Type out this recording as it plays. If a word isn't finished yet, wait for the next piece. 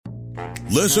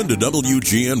Listen to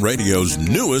WGN Radio's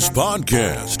newest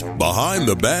podcast, Behind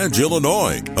the Badge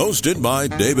Illinois, hosted by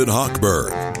David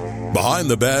Hochberg. Behind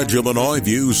the Badge Illinois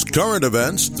views current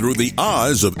events through the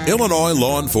eyes of Illinois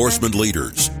law enforcement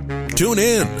leaders. Tune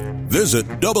in. Visit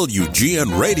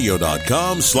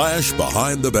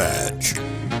WGNRadio.com/Behind the Badge.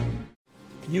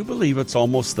 Can you believe it's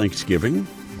almost Thanksgiving?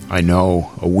 I know,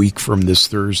 a week from this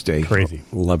Thursday. Crazy.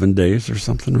 11 days or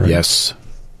something, right? Yes.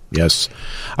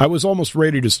 I was almost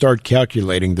ready to start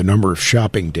calculating the number of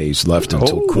shopping days left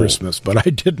until Christmas, but I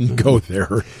didn't go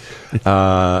there.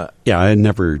 I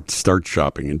never start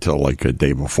shopping until like a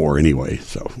day before anyway.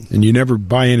 So, and you never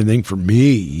buy anything for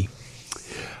me.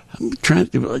 I'm trying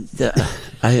to.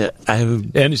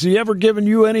 And has he ever given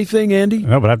you anything, Andy?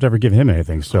 No, but I've never given him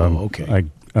anything, so okay. I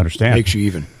understand. Makes you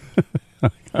even.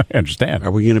 I understand.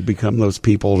 Are we going to become those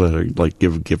people that are, like,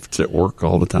 give gifts at work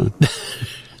all the time?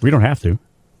 We don't have to.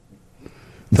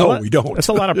 No, we don't. That's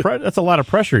a lot of that's a lot of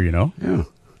pressure, you know. Yeah.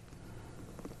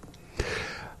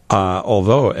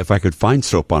 Although, if I could find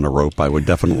soap on a rope, I would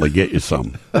definitely get you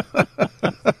some.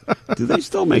 Do they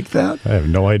still make that? I have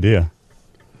no idea.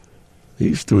 They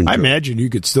used to enjoy. I imagine you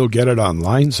could still get it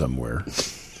online somewhere.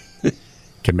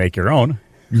 Can make your own.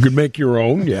 You could make your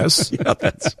own, yes.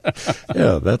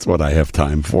 That's what I have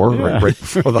time for right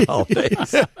before the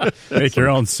holidays. Make your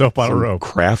own soap on a rope.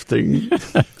 Crafting.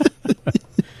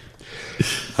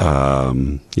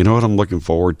 You know what I'm looking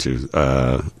forward to?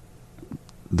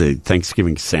 The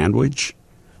Thanksgiving sandwich.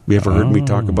 Have you ever heard me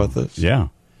talk about this? Yeah.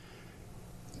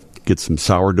 Get some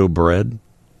sourdough bread.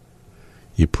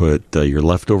 You put your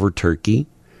leftover turkey,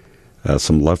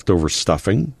 some leftover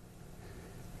stuffing,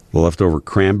 the leftover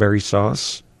cranberry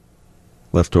sauce,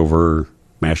 leftover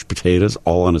mashed potatoes,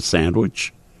 all on a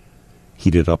sandwich.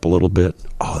 Heat it up a little bit.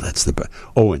 Oh, that's the best.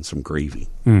 Oh, and some gravy.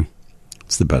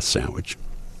 It's the best sandwich.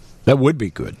 That would be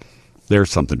good.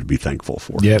 There's something to be thankful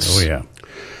for. Yes. Oh, yeah.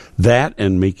 That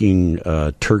and making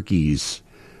turkeys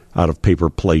out of paper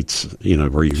plates, you know,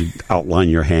 where you outline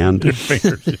your hand. Your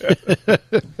fingers.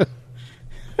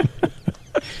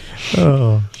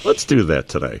 Let's do that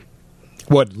today.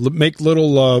 What, make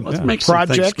little Let's make some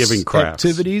projects, Thanksgiving crafts.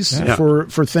 activities Yeah.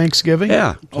 for Thanksgiving?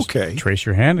 Yeah. Okay. Trace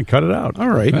your hand and cut it out. All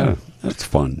right. Yeah, that's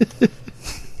fun.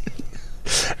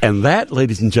 And that,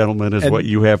 ladies and gentlemen, is what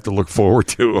you have to look forward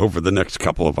to over the next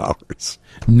couple of hours.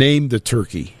 Name the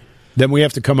turkey. Then we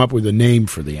have to come up with a name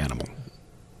for the animal.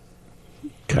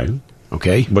 Okay.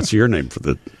 Okay? What's your name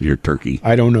for your turkey?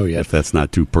 I don't know yet. If that's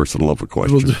not too personal of a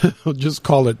question. We'll just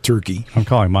call it turkey. I'm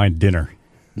calling mine dinner.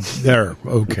 There.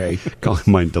 Okay. Calling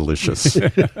mine delicious.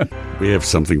 We have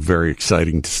something very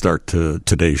exciting to start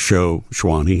today's show,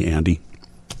 Shwani, Andy.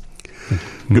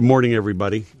 Good morning,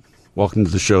 everybody. Welcome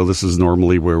to the show. This is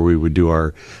normally where we would do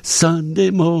our Sunday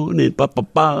morning. Oh,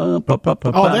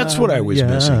 that's what I was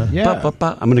missing. Yeah.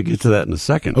 I'm going to get to that in a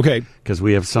second. Okay. Because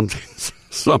we have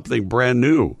something brand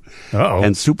new. Uh-oh.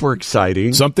 And super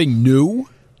exciting. Something new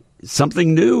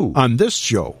Something new. on this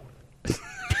show.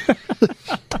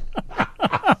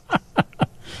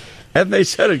 And they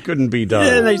said it couldn't be done.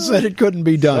 Yeah, they said it couldn't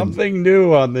be done. Something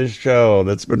new on this show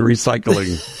that's been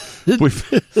recycling.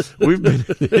 We've been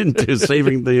into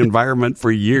saving the environment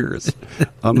for years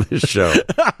on this show.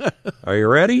 Are you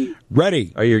ready?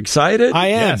 Ready. Are you excited? I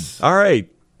am. Yes. All right.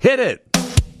 Hit it.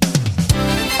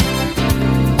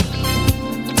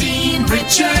 Dean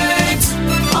Richards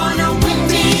on a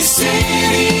windy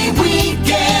city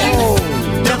weekend.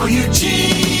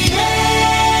 WGN.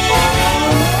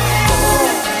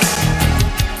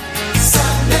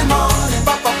 Sunday morning.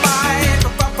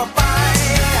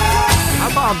 How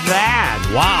about that?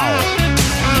 Wow.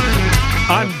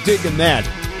 I'm digging that.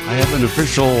 I have an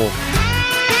official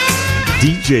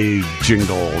DJ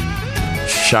jingle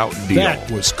shout deal.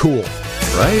 That was cool.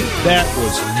 Right? That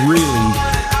was really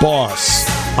boss.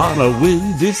 On a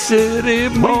windy city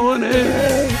morning.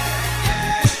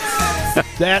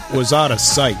 That was out of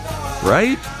sight.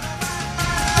 Right?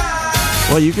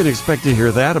 Well, you can expect to hear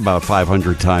that about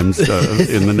 500 times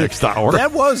in the next hour.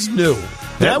 That was new.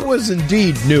 That was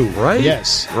indeed new. Right?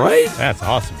 Yes. Right? That's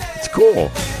awesome. It's cool.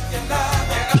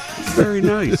 It's very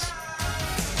nice.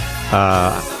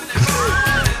 I'm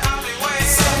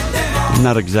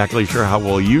not exactly sure how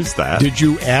we'll use that. Did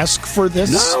you ask for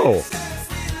this? No.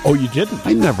 Oh, you didn't?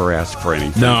 I never ask for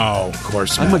anything. No, of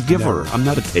course not. I'm a giver. Never. I'm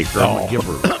not a taker. I'm a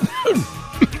giver.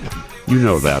 You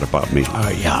know that about me.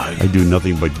 Yeah. I do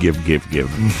nothing but give.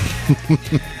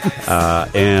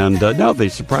 No, they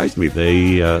surprised me.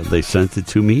 They sent it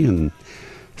to me and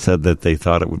said that they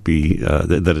thought it would be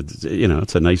that it's,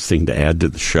 it's a nice thing to add to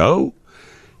the show,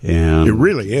 And It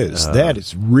really is. That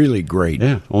is really great.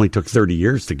 yeah, only took 30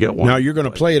 years to get one. Now you're going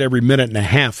to play it every minute and a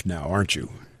half now, aren't you?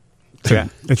 Yeah,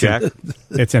 Jack,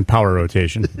 it's in power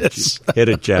rotation. hit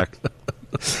it, Jack.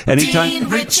 Anytime, Dean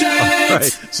Richards. right.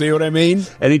 See what I mean?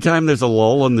 Anytime there's a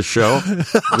lull in the show,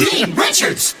 Dean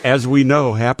Richards. as we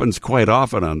know happens quite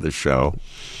often on this show,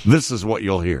 this is what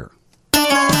you'll hear. Dean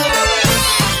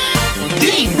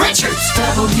Richards.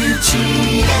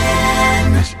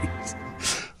 WGN.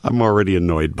 I'm already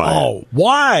annoyed by it. Oh,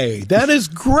 why? That is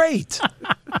great.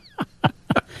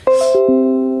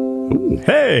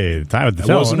 Hey, time at the That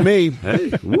tone. wasn't me.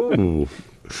 Hey, woo.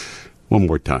 One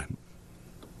more time.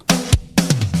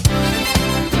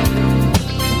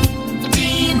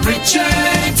 Dean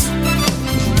Richards.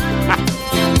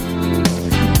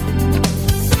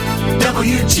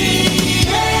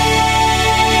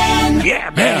 WGN. Yeah,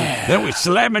 man. Then we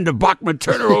slam into Bachman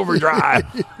Turner Overdrive.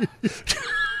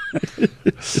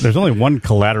 There's only one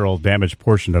collateral damage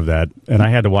portion of that, and I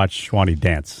had to watch Schwani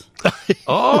dance.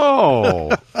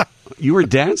 Oh, you were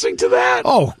dancing to that?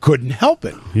 Oh, couldn't help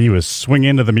it. He was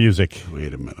swinging to the music.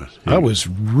 Wait a minute. I was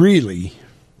really,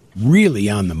 really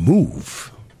on the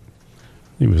move.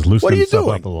 He was What are loosening you himself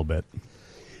doing? up a little bit.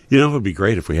 You know, it would be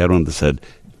great if we had one that said,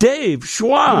 Dave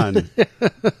Schwann,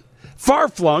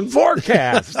 far-flung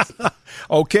forecast.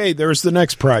 Okay, there's the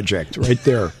next project right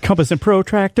there. Compass and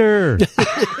protractor.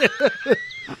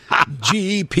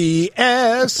 GPS.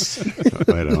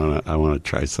 Wait, I want to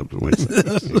try something. Wait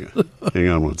a second. Hang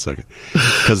on 1 second.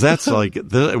 Because that's like,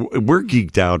 we're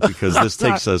geeked out because this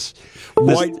takes us...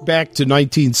 Right back to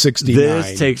 1969.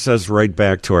 This takes us right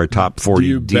back to our top 40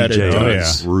 You bet it DJ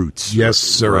does. roots. Yes,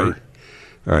 sir. Right?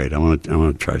 All right, I want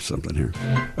to try something here.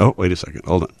 Oh, wait a second.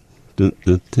 Hold on. Dun,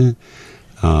 dun, dun.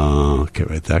 Okay,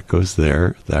 wait. That goes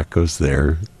there. That goes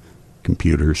there.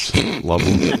 Computers. Love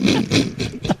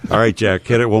them. All right, Jack,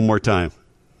 hit it one more time.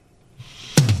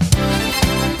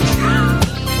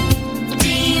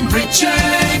 Dean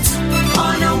Richards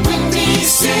on a windy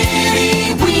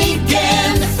city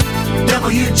weekend.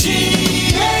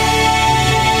 WGN.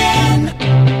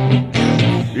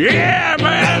 Yeah,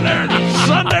 man. It's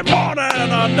Sunday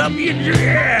morning on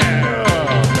WGN.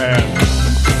 Oh, man.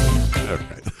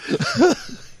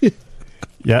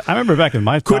 Yeah, I remember back in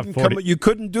my top 40. You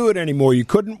couldn't do it anymore. You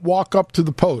couldn't walk up to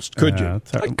the post, could you?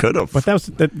 I could have. But that was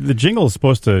the jingle is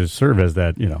supposed to serve as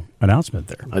that announcement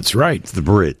there. That's right. The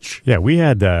bridge. Yeah, we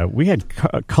had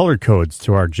color codes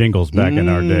to our jingles back in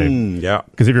our day. Yeah.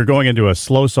 Because if you're going into a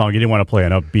slow song, you didn't want to play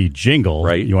an upbeat jingle.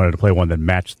 Right. You wanted to play one that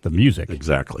matched the music.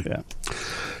 Exactly. Yeah.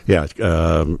 Yeah,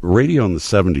 radio in the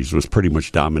 70s was pretty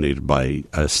much dominated by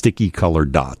sticky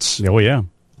colored dots. Oh, yeah.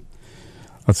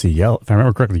 Let's see. Yellow, if I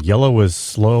remember correctly, yellow was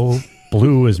slow,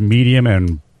 blue was medium,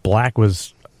 and black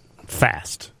was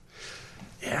fast.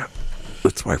 Yeah,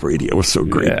 that's why radio was so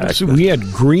great. Yeah. So we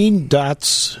had green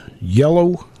dots,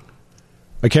 yellow.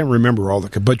 I can't remember all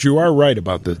but you are right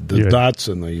about the Yeah. dots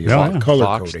and the Yeah. color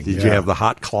Clocks. coding. Did Yeah. you have the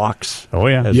hot clocks? Oh,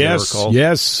 yeah. As they were Yes, called?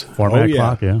 yes. Format Oh, yeah.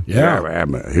 clock, yeah. Yeah.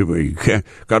 You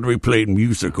got to be playing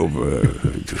music over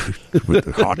with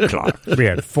the hot clock. We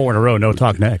had 4 in a row, no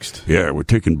talk next. Yeah, we're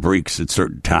taking breaks at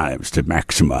certain times to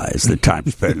maximize the time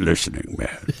spent listening,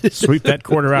 man. Sweep that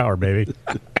quarter hour, baby.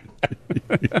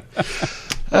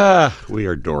 We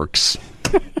are dorks.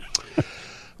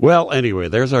 Well, anyway,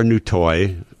 there's our new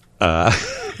toy.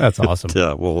 That's awesome.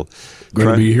 We'll Going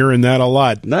to try- be hearing that a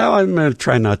lot. Now I'm going to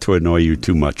try not to annoy you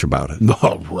too much about it.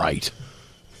 All right.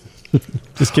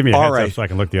 Just give me a All heads right. up so I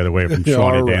can look the other way from All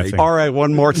Shawnee right. dancing. All right,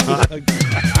 one more time.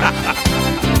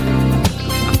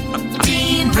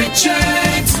 Dean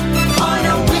Richards on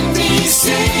a windy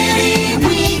city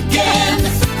weekend.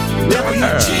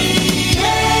 WGN.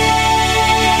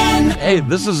 Hey,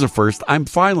 this is the first. I'm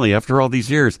finally, after all these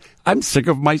years, I'm sick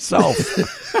of myself.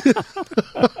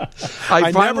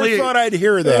 I never thought I'd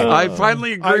hear that. I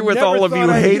finally agree I with never all of you thought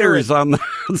I'd hear haters it. on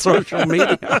social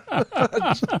media.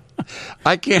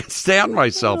 I can't stand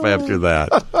myself after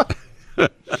that.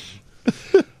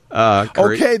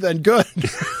 Okay, then good.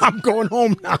 I'm going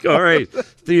home now. All right.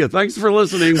 See you. Thanks for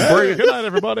listening. Good night,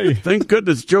 everybody. Thank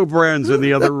goodness Joe Brand's in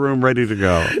the other room ready to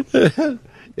go.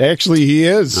 Actually, he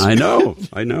is. I know.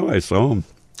 I saw him.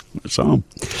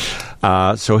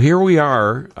 So here we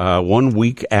are, 1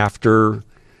 week after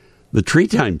the Tree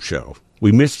Time show.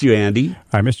 We missed you, Andy.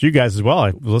 I missed you guys as well. I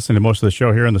was listening to most of the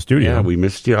show here in the studio. Yeah, we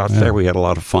missed you out there. We had a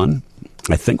lot of fun.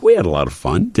 I think we had a lot of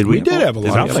fun. Did we? We did have a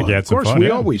lot sounds of like fun. you had Of some course, fun, we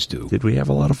yeah. always do. Did we have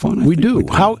a lot of fun? I We think do.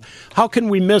 did. How can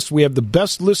we miss? We have the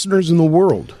best listeners in the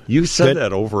world. You said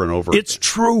that over and over. It's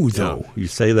true, though. You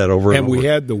say that over and And over. we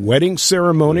had the wedding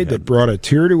ceremony that brought a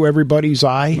tear to everybody's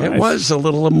eye. It was a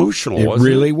little emotional, It wasn't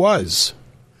really was.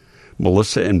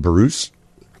 Melissa and Bruce.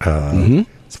 As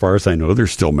far as I know, they're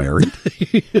still married.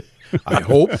 I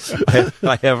hope.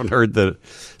 I haven't heard that.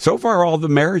 So far, all the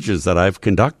marriages that I've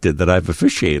conducted, that I've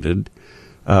officiated,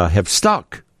 have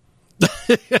stuck.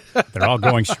 They're all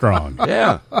going strong.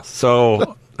 Yeah.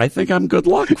 So I think I'm good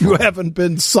luck. You haven't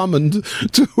been summoned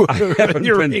to a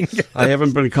hearing. I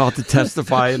haven't been called to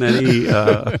testify in any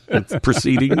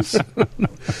proceedings.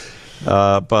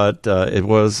 But it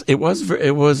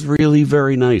was really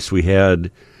very nice. We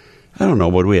had, I don't know,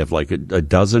 what do we have, like a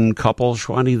dozen couples,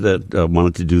 Shwani, that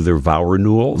wanted to do their vow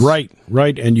renewals?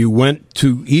 Right. And you went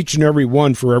to each and every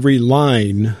one for every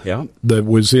line that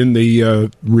was in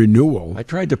the renewal. I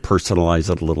tried to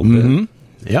personalize it a little bit.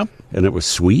 Yep. And it was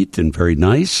sweet and very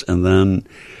nice. And then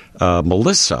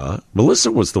Melissa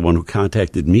was the one who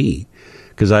contacted me,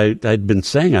 because I'd been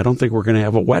saying, I don't think we're going to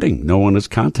have a wedding. No one has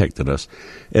contacted us.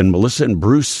 And Melissa and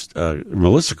Bruce,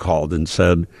 Melissa called and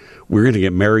said, we're going to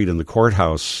get married in the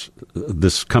courthouse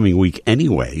this coming week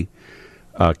anyway.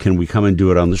 Can we come and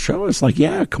do it on the show? It's like,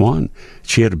 yeah, come on.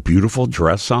 She had a beautiful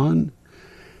dress on.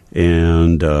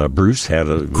 And Bruce had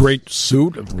a great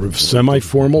suit, a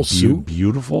semi-formal suit.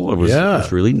 Beautiful. It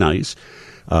was really nice.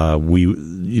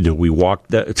 We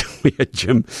walked that. We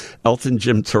had Elton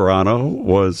Jim Toronto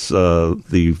was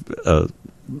the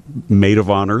maid of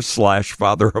honor /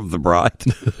 father of the bride.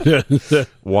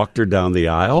 Walked her down the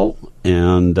aisle,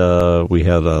 and we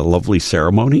had a lovely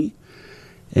ceremony.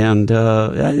 And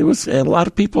it was a lot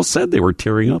of people said they were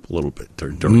tearing up a little bit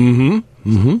during.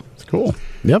 It's cool.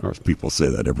 Yep. Of course, people say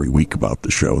that every week about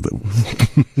the show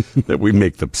that we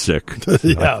make them sick.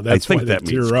 Yeah, that's I think why that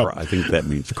they means tear up. cry. I think that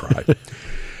means cry.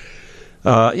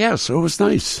 So it was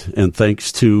nice, and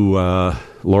thanks to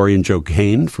Lori and Joe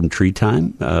Kane from Tree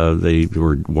Time. They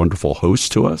were wonderful hosts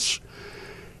to us.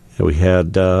 And we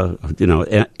had,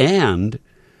 and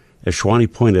as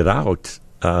Shwani pointed out,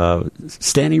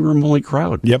 standing room only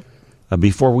crowd. Yep.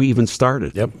 Before we even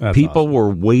started. Yep. People were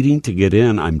waiting to get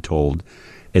in, I'm told,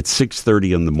 at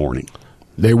 6:30 in the morning.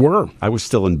 They were. I was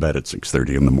still in bed at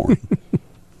 6:30 in the morning.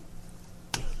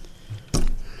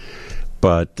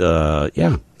 But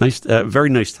nice, very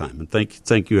nice time, and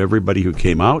thank you everybody who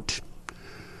came out.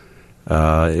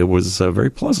 It was very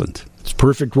pleasant. It's a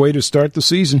perfect way to start the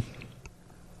season.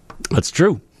 That's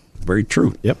true, very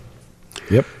true. Yep.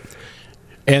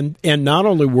 And not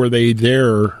only were they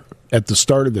there at the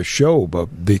start of the show, but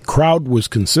the crowd was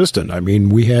consistent. I mean,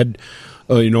 we had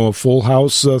a full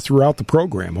house throughout the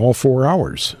program, all 4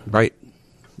 hours. Right.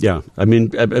 Yeah. I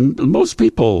mean, most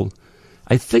people.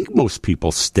 I think most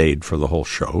people stayed for the whole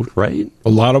show, right? A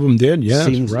lot of them did, yeah.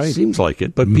 Seems like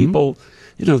it. But people,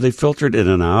 they filtered in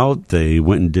and out. They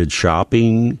went and did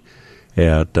shopping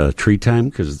at Tree Time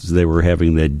because they were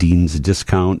having that Dean's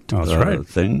discount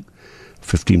thing,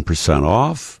 15%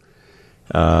 off.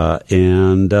 We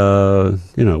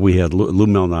had Lou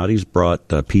Malnati's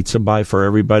brought pizza by for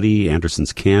everybody.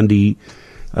 Anderson's Candy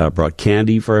brought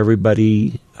candy for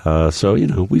everybody. So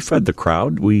we fed the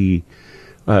crowd. We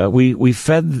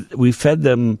fed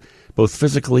them both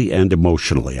physically and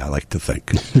emotionally, I like to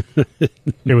think.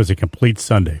 It was a complete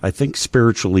Sunday. I think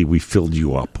spiritually we filled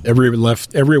you up. Everyone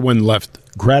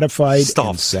left gratified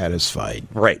and satisfied.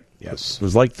 Right. Yes. It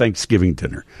was like Thanksgiving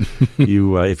dinner.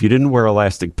 If you didn't wear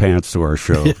elastic pants to our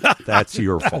show, that's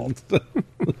your fault.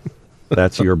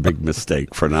 That's your big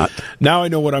mistake for not. Now I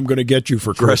know what I'm going to get you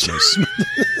for Christmas.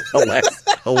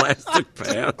 Elastic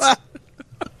pants.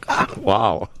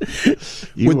 Wow.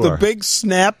 With the big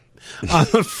snap on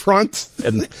the front.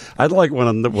 And I'd like one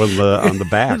on the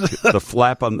back, the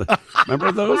flap on the.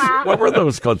 Remember those? What were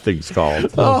those things called?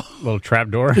 Little trap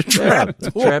door. Trap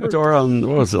door on,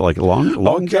 what was it, like long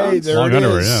okay, johns? there Long it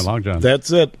underwear, is. yeah, long johns.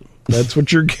 That's it. That's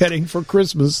what you're getting for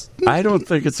Christmas. I don't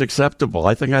think it's acceptable.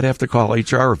 I think I'd have to call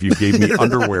HR if you gave me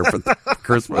underwear for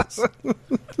Christmas.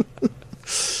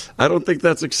 I don't think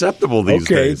that's acceptable these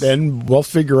days. Okay, then we'll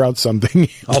figure out something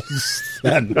else.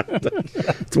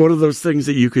 It's one of those things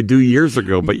that you could do years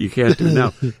ago, but you can't do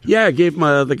now. Yeah, I gave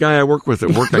the guy I work with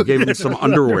at work, I gave him some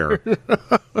underwear.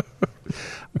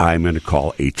 I'm going to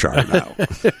call HR now.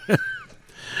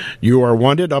 You are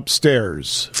wanted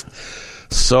upstairs.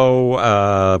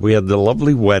 So we had the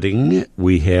lovely wedding.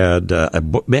 We had, I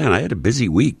had a busy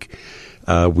week.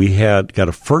 We got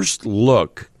a first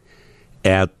look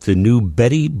at the new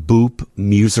Betty Boop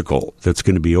musical that's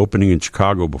going to be opening in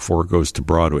Chicago before it goes to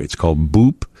Broadway. It's called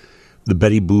Boop, the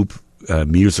Betty Boop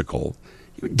musical.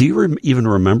 Do you even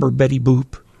remember Betty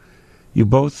Boop? You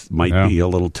both might be a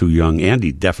little too young.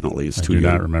 Andy definitely is too young. I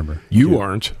do not remember. You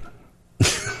aren't.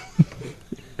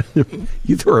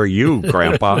 Either are you,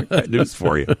 Grandpa. Got news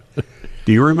for you.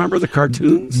 Do you remember the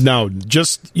cartoons? No,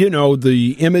 just,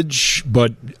 the image,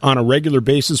 but on a regular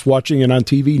basis, watching it on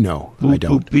TV, no, I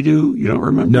don't. Boop-de-doo? You don't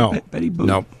remember No. Betty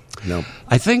Boop? No.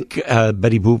 I think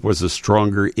Betty Boop was a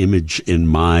stronger image in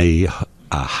my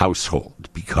household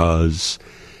because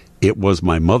it was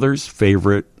my mother's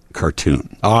favorite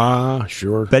cartoon. Ah,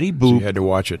 sure. Betty So Boop you had to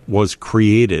watch it. was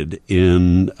created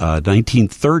in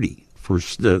 1930.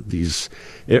 First, I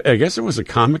guess it was a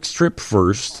comic strip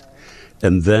first,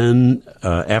 and then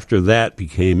after that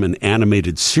became an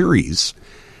animated series.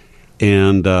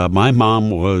 And my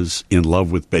mom was in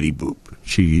love with Betty Boop.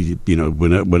 She,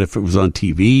 if it was on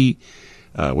TV,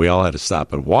 we all had to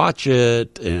stop and watch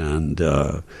it, and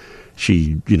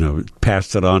she,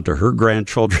 passed it on to her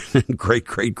grandchildren and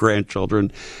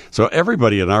great-great-grandchildren. So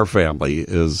everybody in our family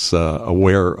is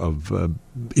aware of,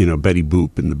 Betty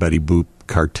Boop and the Betty Boop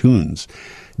cartoons.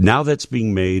 Now that's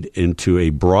being made into a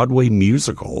Broadway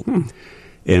musical,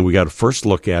 and we got a first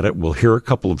look at it. We'll hear a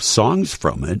couple of songs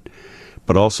from it,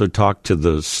 but also talk to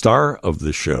the star of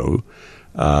the show.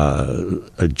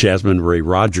 Jasmine Ray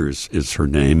Rogers is her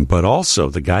name, but also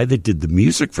the guy that did the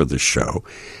music for the show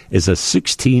is a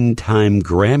 16-time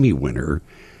Grammy winner,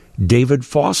 David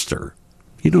Foster.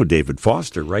 You know David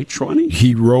Foster, right, Shawnee?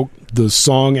 He wrote the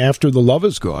song After the Love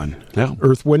Is Gone. Yeah.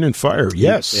 Earth, Wind, and Fire.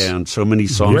 Yes. And so many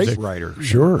songs. Great writer.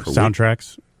 Sure.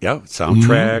 Soundtracks. Yeah,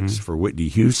 soundtracks for Whitney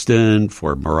Houston,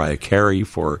 for Mariah Carey,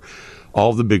 for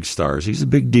all the big stars. He's a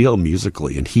big deal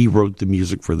musically, and he wrote the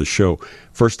music for the show.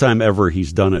 First time ever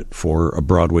he's done it for a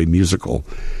Broadway musical.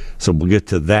 So we'll get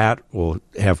to that. We'll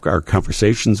have our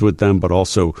conversations with them, but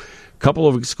also a couple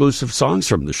of exclusive songs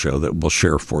from the show that we'll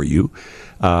share for you.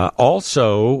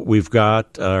 Also, we've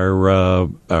got our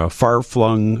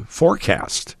far-flung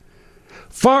forecast.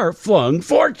 Far-flung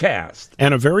forecast.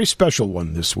 And a very special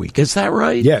one this week. Is that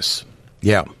right? Yes.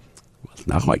 Yeah.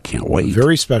 Now I can't wait.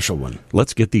 Very special one.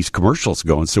 Let's get these commercials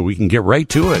going so we can get right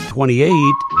to it. 28,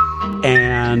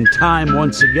 and time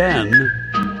once again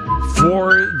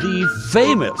for the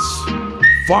famous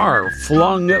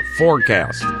far-flung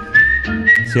forecast.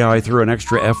 See how I threw an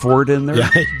extra F word in there? Yeah,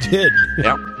 I did.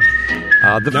 Yep.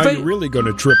 Now you're really going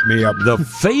to trip me up. The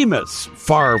famous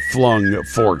far-flung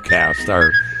forecast,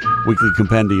 our weekly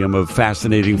compendium of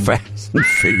fascinating facts and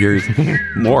figures,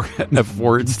 more F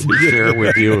words to share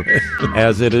with you,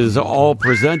 as it is all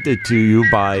presented to you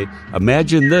by,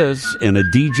 imagine this, in a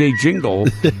DJ jingle,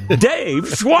 Dave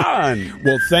Schwann.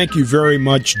 Well, thank you very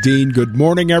much, Dean. Good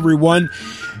morning, everyone.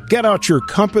 Get out your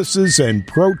compasses and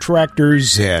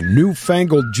protractors and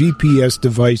newfangled GPS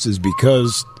devices,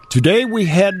 because today we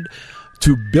head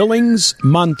to Billings,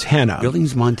 Montana.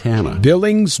 Billings, Montana.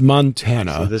 Billings,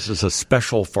 Montana. So this is a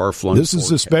special far-flung This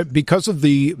is because of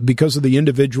the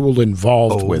individual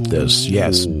involved with this.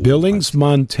 Yes, Billings,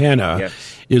 Montana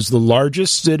is the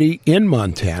largest city in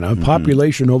Montana,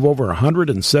 population of over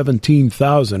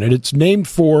 117,000, and it's named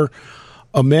for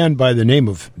a man by the name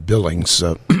of Billings,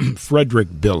 Frederick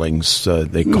Billings,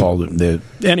 they called him.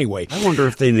 Anyway. I wonder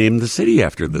if they named the city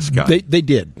after this guy. They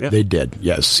did. Yeah. They did,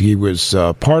 yes. He was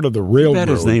part of the railroad. I bet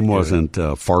his name wasn't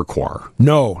Farquhar.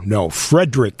 No,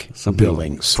 Frederick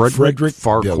Billings. Frederick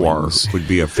Farquhar would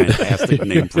be a fantastic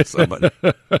name for somebody.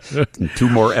 And two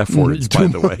more F words, by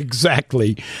the way.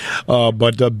 Exactly.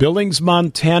 But Billings,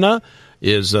 Montana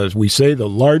is, as we say, the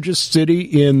largest city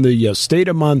in the state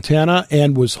of Montana,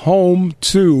 and was home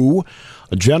to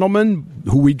a gentleman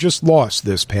who we just lost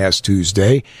this past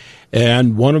Tuesday,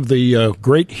 and one of the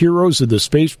great heroes of the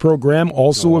space program,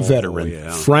 also a veteran,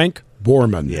 Frank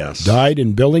Borman. Yes. Died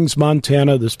in Billings,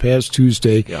 Montana this past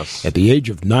Tuesday at the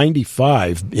age of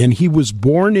 95, and he was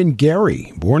born in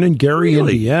Gary,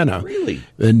 Indiana,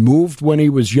 and moved when he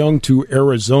was young to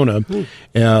Arizona,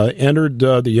 entered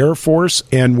the Air Force,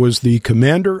 and was the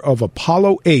commander of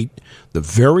Apollo 8, the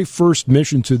very first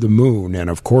mission to the moon. And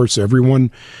of course,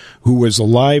 everyone who was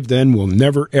alive then will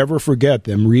never, ever forget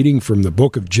them reading from the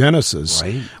book of Genesis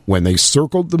when they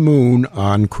circled the moon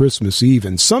on Christmas Eve.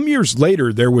 And some years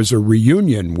later, there was a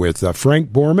reunion with Frank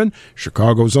Borman,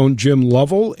 Chicago's own Jim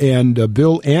Lovell, and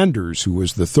Bill Anders, who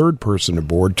was the third person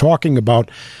aboard, talking about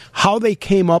how they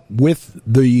came up with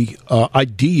the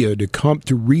idea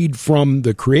to read from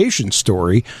the creation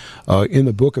story in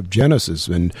the book of Genesis.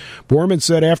 And Borman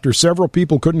said after several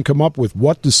people couldn't come up with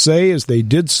what to say as they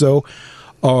did so,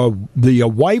 the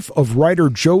wife of writer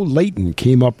Joe Layton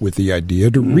came up with the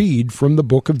idea to read from the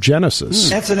book of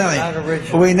Genesis. Incidentally,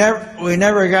 we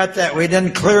never got that. We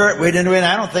didn't clear it. We didn't.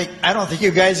 I don't think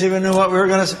you guys even knew what we were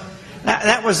going to say.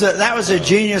 That was a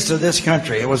genius of this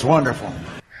country. It was wonderful.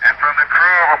 And from the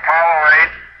crew of Apollo 8,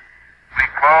 we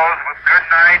close with good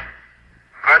night,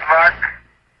 good luck,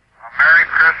 a Merry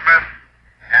Christmas,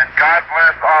 and God bless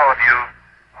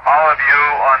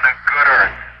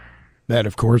That,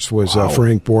 of course, was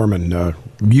Frank Borman.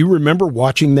 You remember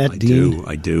watching that, Dean?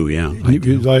 I do, yeah.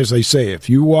 As I say, if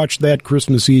you watched that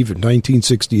Christmas Eve in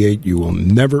 1968, you will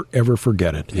never, ever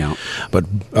forget it. Yeah. But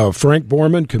Frank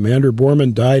Borman, Commander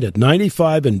Borman, died at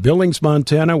 95 in Billings,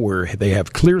 Montana, where they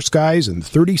have clear skies and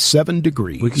 37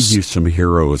 degrees. We could use some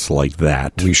heroes like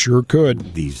that. We sure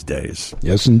could. These days.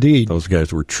 Yes, indeed. Those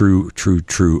guys were true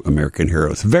American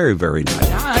heroes. Very, very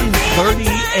nice. I'm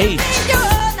 38.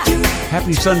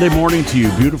 Happy Sunday morning to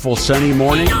you. Beautiful sunny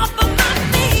morning.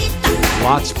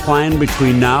 Lots planned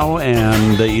between now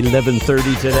and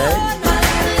 11:30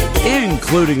 today,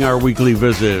 including our weekly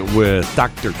visit with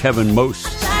Dr. Kevin Most,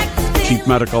 Chief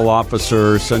Medical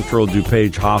Officer, Central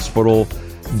DuPage Hospital.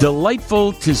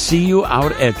 Delightful to see you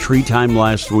out at Tree Time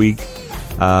last week.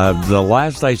 The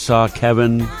last I saw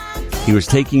Kevin, he was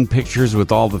taking pictures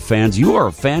with all the fans. You are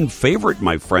a fan favorite,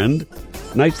 my friend.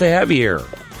 Nice to have you here.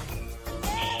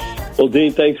 Well,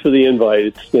 Dean, thanks for the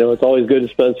invite. It's always good to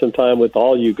spend some time with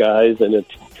all you guys, and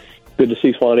it's good to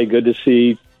see Swanee, good to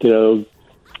see,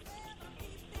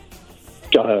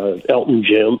 Elton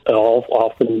Jim,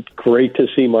 often great to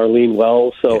see Marlene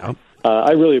Wells. So yeah.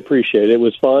 I really appreciate it. It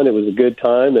was fun. It was a good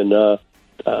time, and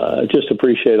just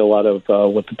appreciate a lot of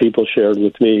what the people shared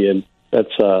with me, and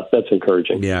that's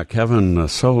encouraging. Yeah, Kevin,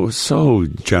 so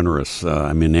generous.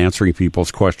 Answering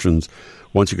people's questions.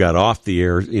 Once you got off the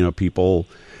air, people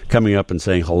coming up and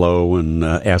saying hello and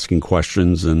asking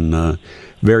questions, and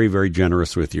very, very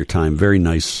generous with your time. Very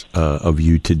nice of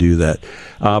you to do that.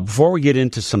 Before we get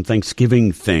into some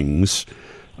Thanksgiving things,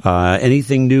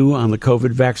 anything new on the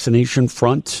COVID vaccination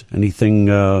front? Anything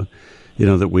that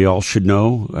we all should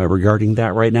know regarding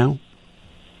that right now?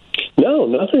 No,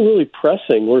 nothing really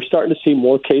pressing. We're starting to see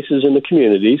more cases in the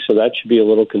community, so that should be a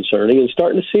little concerning, and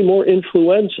starting to see more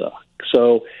influenza.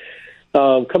 So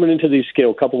coming into these,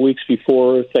 a couple weeks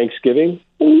before Thanksgiving,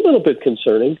 a little bit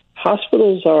concerning.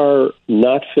 Hospitals are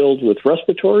not filled with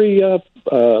respiratory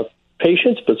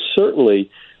patients, but certainly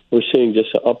we're seeing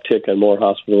just an uptick on more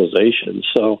hospitalizations.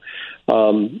 So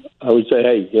I would say,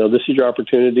 hey, this is your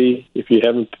opportunity. If you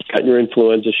haven't gotten your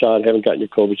influenza shot, haven't gotten your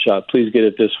COVID shot, please get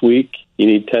it this week. You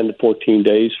need 10 to 14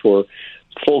 days for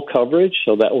full coverage,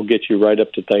 so that will get you right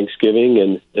up to Thanksgiving,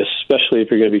 and especially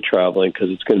if you're going to be traveling, because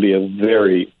it's going to be a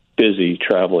very busy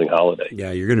traveling holiday.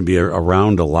 Yeah, you're going to be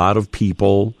around a lot of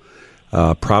people,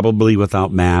 probably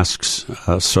without masks.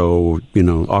 So,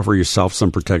 offer yourself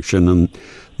some protection, and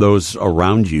those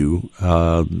around you.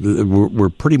 We're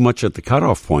pretty much at the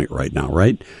cutoff point right now,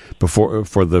 right?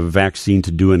 For the vaccine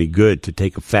to do any good, to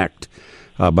take effect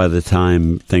by the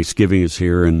time Thanksgiving is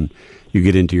here and you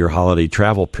get into your holiday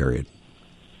travel period.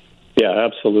 Yeah,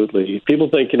 absolutely. People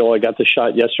think, I got the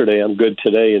shot yesterday, I'm good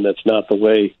today, and that's not the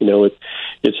way.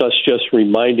 It's us just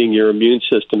reminding your immune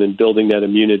system and building that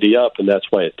immunity up, and that's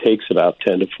why it takes about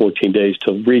 10 to 14 days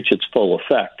to reach its full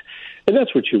effect. And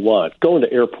that's what you want. Going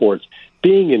to airports,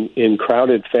 being in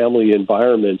crowded family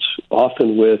environments,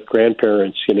 often with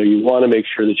grandparents, you want to make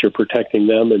sure that you're protecting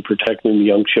them and protecting the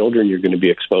young children you're going to be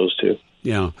exposed to.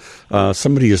 Yeah.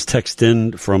 Somebody has texted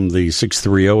in from the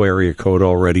 630 area code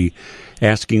already,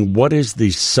 asking what is the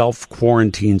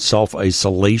self-quarantine,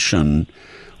 self-isolation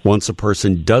once a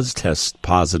person does test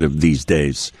positive these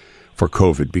days for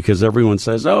COVID? Because everyone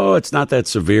says, it's not that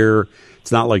severe.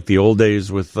 It's not like the old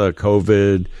days with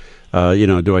COVID.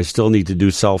 Do I still need to do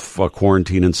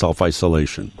self-quarantine and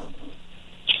self-isolation?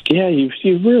 Yeah, you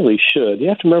really should. You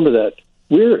have to remember that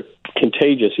we're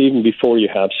contagious even before you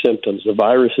have symptoms. The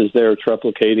virus is there, it's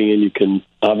replicating, and you can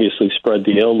obviously spread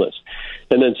the illness.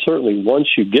 And then certainly once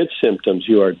you get symptoms,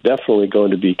 you are definitely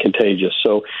going to be contagious.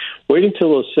 So waiting till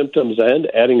those symptoms end,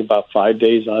 adding about 5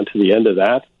 days onto the end of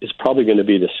that is probably going to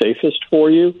be the safest for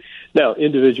you. Now,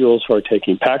 individuals who are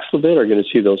taking Paxlovid are going to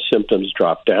see those symptoms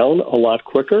drop down a lot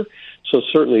quicker. So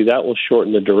certainly that will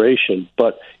shorten the duration.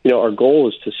 But, our goal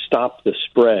is to stop the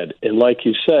spread. And like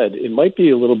you said, it might be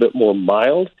a little bit more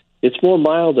mild. It's more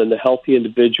mild than the healthy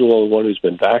individual and one who's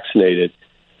been vaccinated.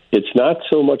 It's not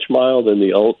so much mild in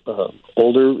the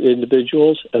older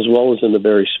individuals as well as in the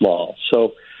very small.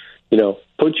 So,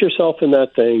 put yourself in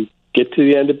that thing, get to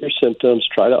the end of your symptoms,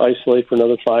 try to isolate for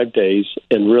another 5 days,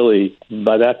 and really,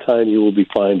 by that time, you will be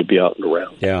fine to be out and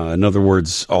around. Yeah, in other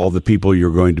words, all the people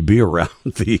you're going to be around,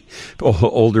 the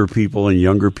older people and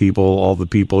younger people, all the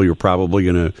people you're probably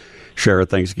going to share a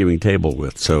Thanksgiving table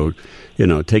with. So,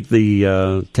 take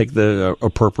the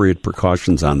appropriate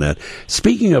precautions on that.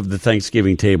 Speaking of the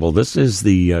Thanksgiving table, this is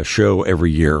the show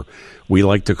every year we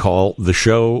like to call the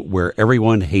show where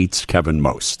everyone hates Kevin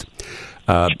most.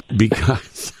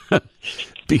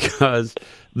 Because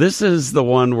this is the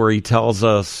one where he tells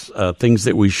us things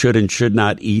that we should and should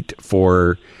not eat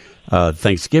for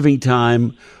Thanksgiving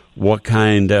time, what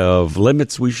kind of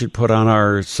limits we should put on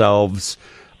ourselves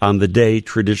on the day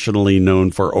traditionally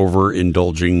known for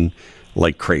overindulging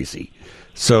like crazy.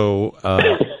 So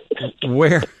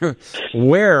where,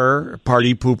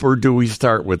 party pooper, do we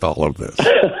start with all of this?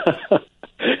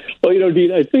 Well,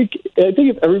 Dean, I think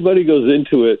if everybody goes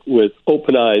into it with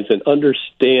open eyes and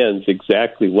understands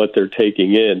exactly what they're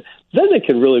taking in, then they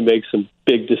can really make some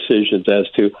big decisions as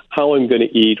to how I'm going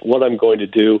to eat, what I'm going to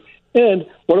do, and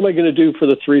what am I going to do for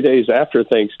the 3 days after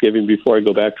Thanksgiving before I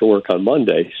go back to work on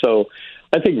Monday. So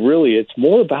I think really it's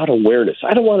more about awareness.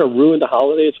 I don't want to ruin the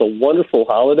holiday. It's a wonderful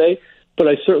holiday, but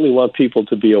I certainly want people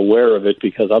to be aware of it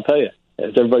because I'll tell you,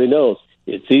 as everybody knows,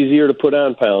 it's easier to put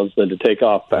on pounds than to take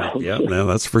off pounds. Yeah, no,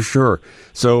 that's for sure.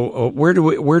 So where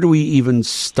do we even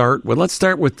start? Well, let's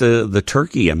start with the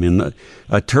turkey. I mean,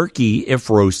 a turkey, if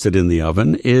roasted in the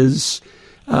oven, is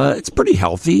it's pretty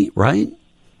healthy, right?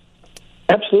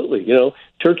 Absolutely.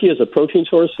 Turkey as a protein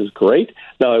source is great.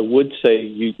 Now, I would say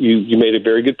you made a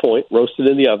very good point. Roasted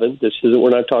in the oven. We're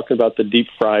not talking about the deep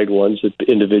fried ones that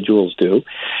individuals do.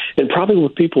 And probably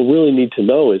what people really need to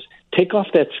know is take off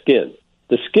that skin.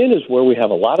 The skin is where we have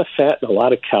a lot of fat and a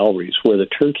lot of calories, where the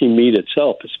turkey meat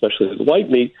itself, especially the white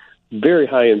meat, very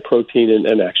high in protein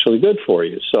and actually good for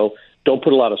you. So don't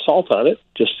put a lot of salt on it.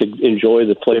 Just to enjoy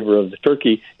the flavor of the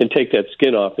turkey and take that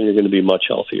skin off, and you're going to be much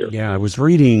healthier. Yeah, I was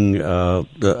reading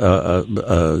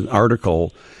an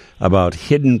article about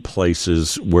hidden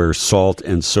places where salt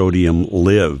and sodium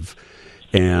live.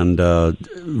 And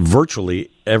virtually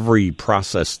every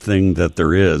processed thing that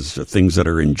there is, things that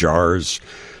are in jars,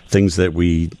 things that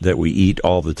we eat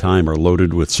all the time are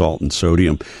loaded with salt and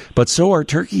sodium. But so are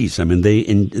turkeys. I mean, they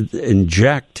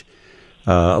inject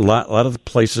a lot of the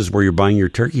places where you're buying your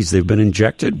turkeys, they've been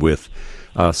injected with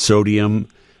sodium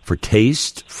for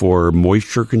taste, for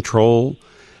moisture control.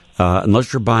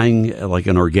 Unless you're buying like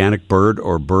an organic bird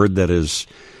or a bird that is,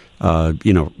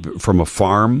 from a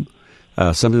farm,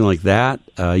 something like that,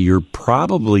 you're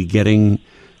probably getting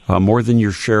more than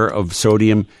your share of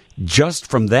sodium just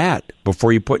from that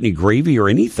before you put any gravy or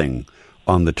anything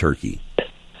on the turkey.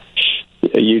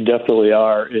 You definitely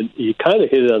are. And you kind of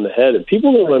hit it on the head. And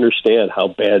people don't understand how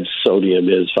bad sodium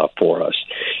is for us.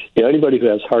 Anybody who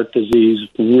has heart disease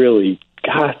really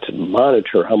got to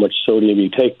monitor how much sodium you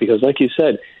take because, like you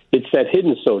said, it's that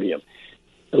hidden sodium.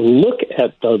 Look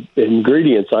at the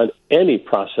ingredients on any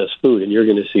processed food, and you're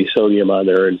going to see sodium on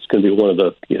there, and it's going to be one of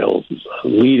the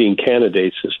leading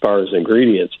candidates as far as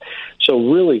ingredients.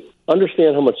 So really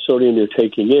understand how much sodium you're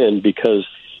taking in because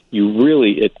you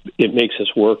really it makes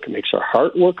us work, it makes our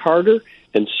heart work harder,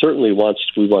 and certainly we want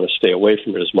to stay away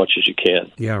from it as much as you can.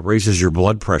 Yeah, it raises your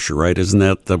blood pressure, right? Isn't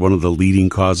that one of the leading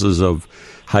causes of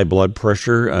high blood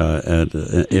pressure, an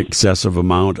excessive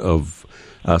amount of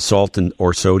salt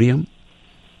or sodium?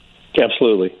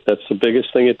 Absolutely. That's the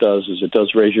biggest thing it does is it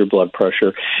does raise your blood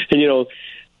pressure. And,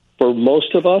 for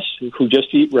most of us who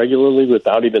just eat regularly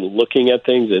without even looking at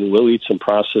things and will eat some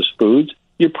processed foods,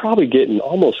 you're probably getting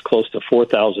almost close to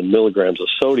 4,000 milligrams of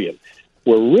sodium,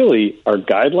 where really our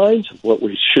guidelines, what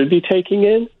we should be taking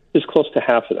in, is close to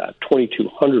half of that,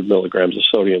 2,200 milligrams of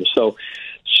sodium. So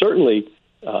certainly,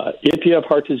 if you have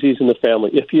heart disease in the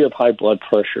family, if you have high blood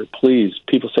pressure, please,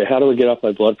 people say, how do I get off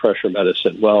my blood pressure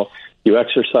medicine? Well, you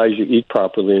exercise, you eat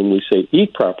properly, and we say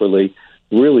eat properly,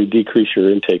 really decrease your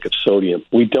intake of sodium.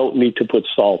 We don't need to put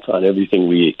salt on everything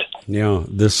we eat. Yeah,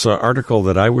 this article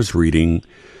that I was reading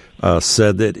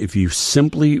said that if you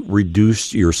simply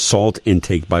reduced your salt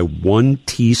intake by 1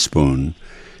 teaspoon,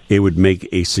 it would make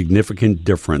a significant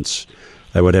difference.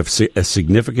 That would have a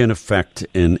significant effect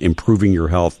in improving your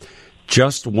health.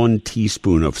 Just 1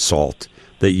 teaspoon of salt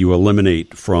that you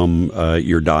eliminate from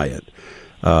your diet.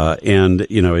 And,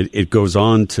 it goes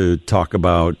on to talk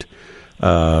about,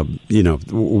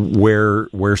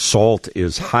 where salt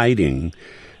is hiding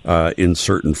in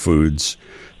certain foods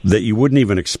that you wouldn't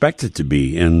even expect it to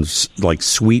be, and like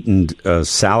sweetened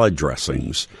salad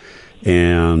dressings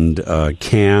and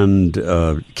canned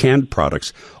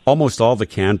products. Almost all the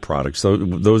canned products,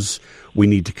 those we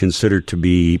need to consider to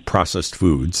be processed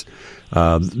foods.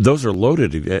 Those are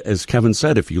loaded, as Kevin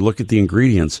said. If you look at the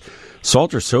ingredients,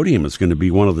 salt or sodium is going to be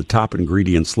one of the top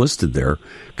ingredients listed there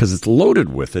because it's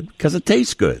loaded with it because it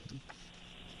tastes good.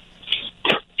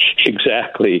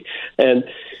 Exactly. And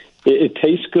it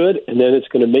tastes good, and then it's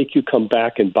going to make you come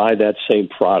back and buy that same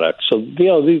product. So,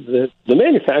 the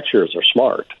manufacturers are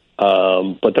smart,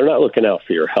 but they're not looking out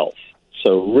for your health.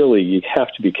 So really, you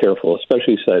have to be careful,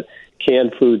 especially said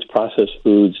canned foods, processed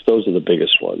foods. Those are the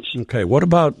biggest ones. Okay. What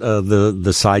about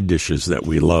the side dishes that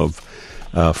we love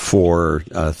for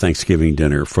Thanksgiving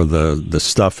dinner, for the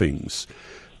stuffings,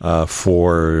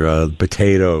 for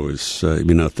potatoes,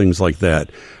 things like that.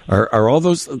 Are all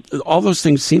those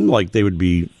things seem like they would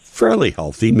be fairly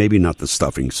healthy? Maybe not the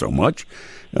stuffing so much,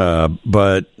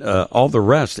 but all the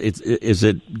rest. Is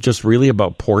it just really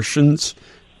about portions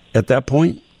at that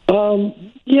point?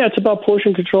 Yeah, it's about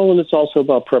portion control, and it's also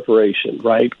about preparation,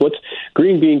 right? What's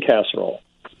green bean casserole?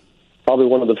 Probably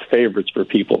one of the favorites for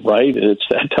people, right? And it's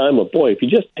that time of, boy, if you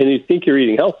think you're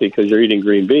eating healthy because you're eating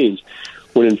green beans,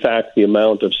 when in fact the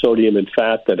amount of sodium and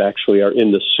fat that actually are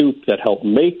in the soup that help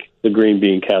make the green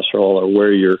bean casserole are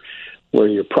where your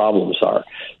problems are.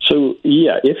 So,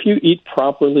 yeah, if you eat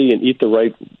properly and eat the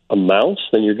right amounts,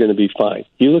 then you're going to be fine.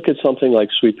 You look at something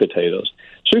like sweet potatoes.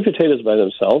 Sweet potatoes by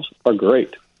themselves are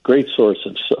great source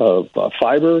of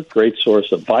fiber, great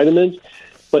source of vitamins.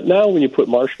 But now when you put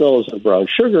marshmallows and brown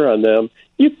sugar on them,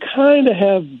 you kind of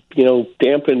have,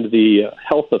 dampened the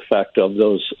health effect of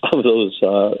the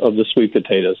sweet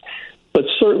potatoes. But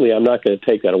certainly I'm not going to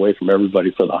take that away from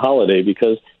everybody for the holiday,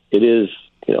 because it is,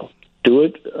 do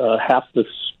it half the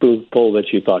spoonful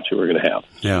that you thought you were going to have.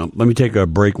 Yeah. Let me take a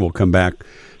break. We'll come back,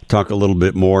 talk a little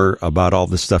bit more about all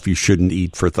the stuff you shouldn't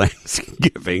eat for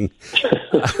Thanksgiving.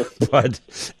 But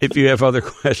if you have other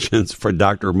questions for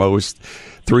Dr. Most,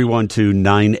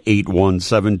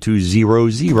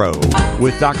 312-981-7200.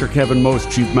 With Dr. Kevin Most,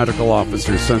 Chief Medical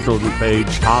Officer, Central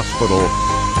DuPage Hospital.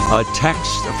 A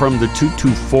text from the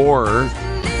 224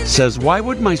 says, why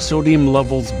would my sodium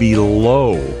levels be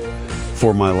low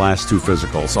for my last two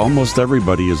physicals? Almost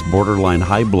everybody is borderline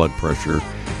high blood pressure.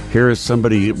 Here is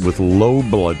somebody with low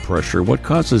blood pressure. What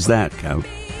causes that, Kev?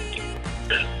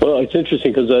 Well, it's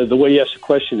interesting because the way you ask the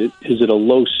question, is it a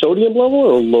low sodium level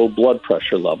or a low blood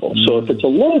pressure level? So if it's a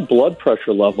low blood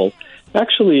pressure level,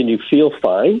 actually, and you feel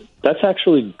fine, that's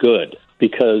actually good,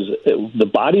 because the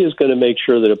body is going to make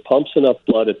sure that it pumps enough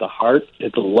blood at the heart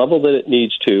at the level that it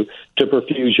needs to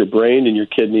perfuse your brain and your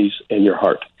kidneys and your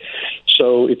heart.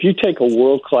 So if you take a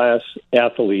world-class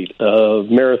athlete, a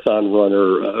marathon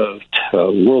runner,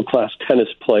 a world-class tennis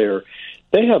player,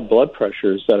 they have blood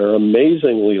pressures that are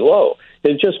amazingly low.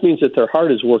 It just means that their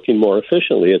heart is working more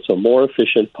efficiently. It's a more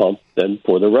efficient pump than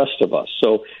for the rest of us.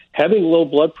 So having low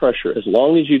blood pressure, as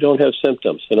long as you don't have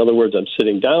symptoms, in other words, I'm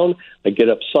sitting down, I get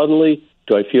up suddenly,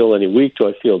 do I feel any weak? Do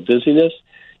I feel dizziness?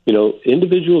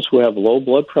 Individuals who have low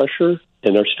blood pressure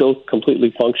and are still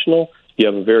completely functional, you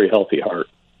have a very healthy heart.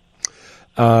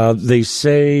 They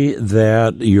say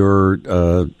that your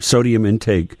sodium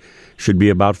intake should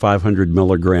be about 500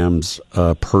 milligrams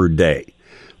per day.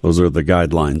 Those are the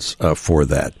guidelines for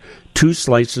that. 2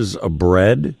 slices of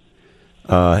bread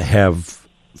have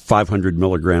 500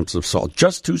 milligrams of salt.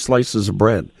 Just 2 slices of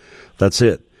bread. That's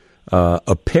it.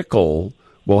 A pickle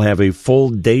will have a full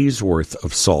day's worth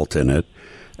of salt in it.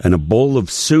 And a bowl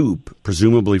of soup,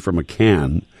 presumably from a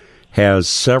can, has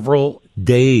several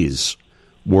days'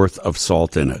 worth of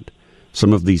salt in it.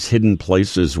 Some of these hidden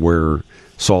places where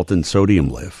salt and sodium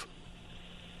live.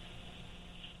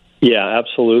 Yeah,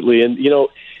 absolutely. And,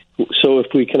 so if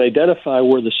we can identify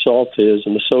where the salt is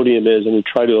and the sodium is, and we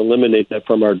try to eliminate that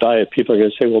from our diet, people are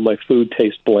going to say, well, my food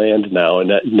tastes bland now.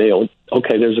 And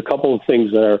okay, there's a couple of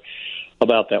things that are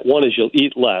about that. One is you'll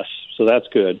eat less, so that's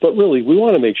good. But really, we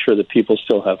want to make sure that people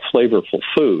still have flavorful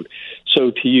food. So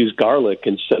to use garlic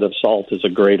instead of salt is a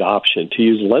great option. To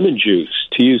use lemon juice,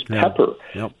 to use pepper,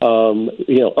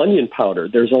 onion powder.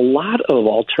 There's a lot of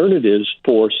alternatives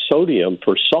for sodium,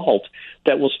 for salt,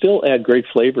 that will still add great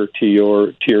flavor to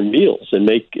your meals and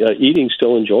make eating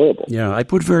still enjoyable. Yeah, I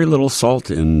put very little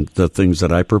salt in the things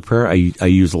that I prepare. I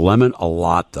use lemon a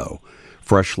lot, though.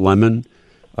 Fresh lemon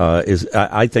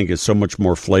I think is so much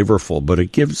more flavorful, but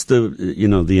it gives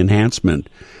the enhancement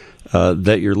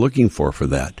that you're looking for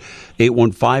that.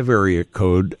 815 area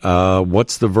code.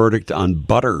 What's the verdict on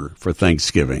butter for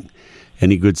Thanksgiving?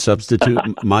 Any good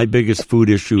substitute? My biggest food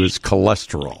issue is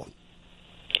cholesterol.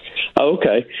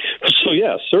 Okay. So,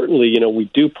 yeah, certainly, we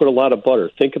do put a lot of butter.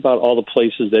 Think about all the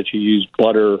places that you use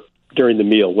butter during the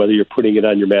meal, whether you're putting it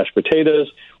on your mashed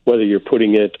potatoes, whether you're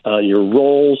putting it on your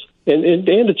rolls, and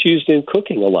it's used in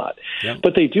cooking a lot. Yeah.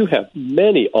 But they do have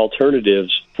many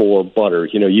alternatives for butter.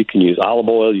 You can use olive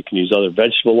oil, you can use other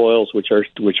vegetable oils, which are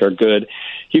good.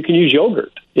 You can use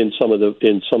yogurt in some of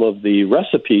the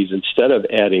recipes instead of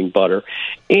adding butter.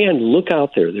 And look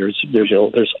out there. There's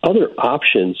other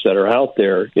options that are out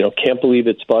there. Can't Believe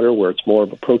It's Butter, where it's more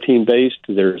of a protein based.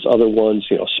 There's other ones,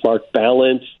 Smart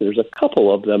Balance. There's a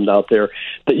couple of them out there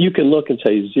that you can look and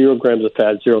say 0 grams of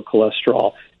fat, 0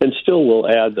 cholesterol, and still will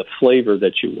add the flavor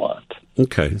that you want.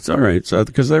 Okay, it's all right. So,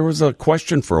 because there was a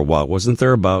question for a while, wasn't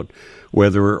there, about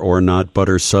whether or not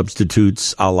butter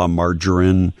substitutes a la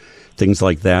margarine, things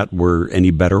like that, were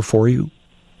any better for you?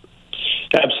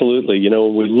 Absolutely. You know,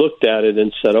 we looked at it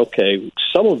and said, okay,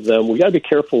 some of them, we got to be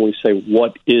careful when we say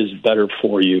what is better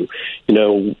for you. You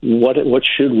know, what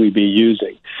should we be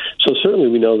using? So certainly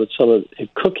we know that some of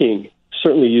cooking,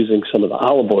 certainly using some of the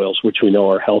olive oils, which we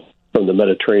know are healthy from the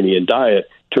Mediterranean diet,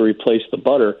 to replace the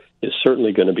butter is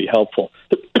certainly going to be helpful.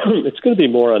 It's going to be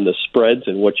more on the spreads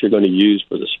and what you're going to use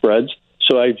for the spreads.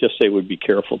 So I just say would be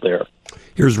careful there.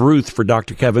 Here's Ruth for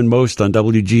Dr. Kevin Most on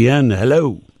WGN.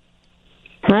 Hello.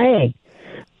 Hi.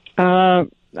 I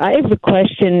have a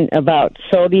question about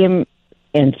sodium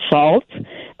and salt.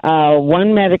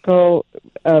 One medical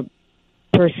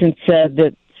person said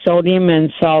that sodium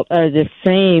and salt are the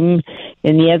same,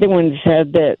 and the other one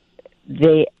said that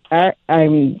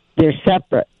they're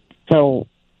separate. So,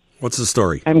 what's the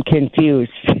story? I'm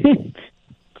confused.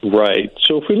 Right.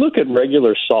 So if we look at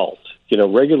regular salt,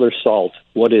 regular salt,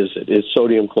 what is it? It's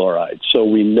sodium chloride. So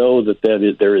we know that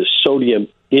there is sodium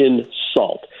in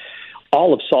salt.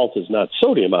 All of salt is not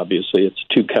sodium, obviously. It's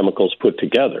two chemicals put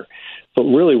together. But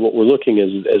really what we're looking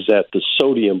is at the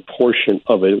sodium portion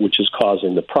of it, which is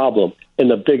causing the problem.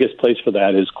 And the biggest place for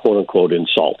that is, quote-unquote, in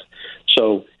salt.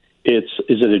 So is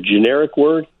it a generic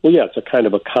word? Well, yeah, it's a kind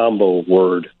of a combo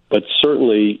word. But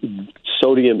certainly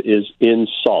sodium is in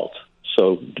salt.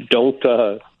 So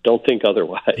don't think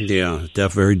otherwise. Yeah,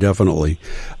 very definitely.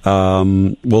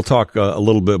 We'll talk a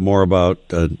little bit more about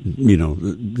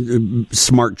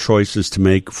smart choices to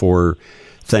make for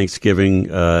Thanksgiving.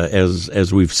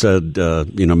 As we've said,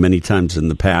 many times in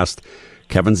the past,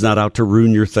 Kevin's not out to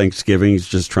ruin your Thanksgiving. He's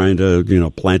just trying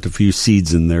to plant a few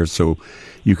seeds in there so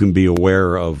you can be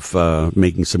aware of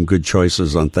making some good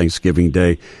choices on Thanksgiving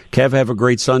Day. Kev, have a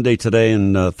great Sunday today,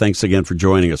 and thanks again for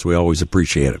joining us. We always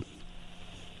appreciate it.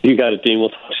 You got it, Dean. We'll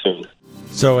talk soon.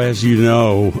 So, as you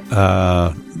know,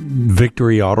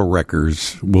 Victory Auto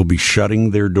Wreckers will be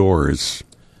shutting their doors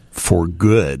for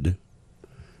good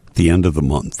at the end of the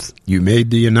month. You made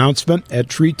the announcement at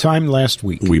Tree Time last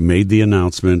week. We made the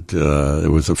announcement. It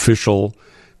was official.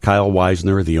 Kyle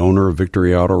Weisner, the owner of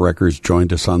Victory Auto Wreckers,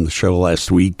 joined us on the show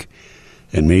last week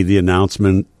and made the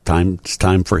announcement. It's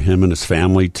time for him and his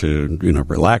family to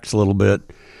relax a little bit.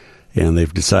 And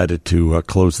they've decided to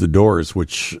close the doors,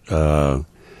 which, closes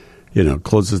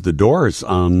the doors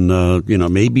on,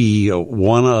 maybe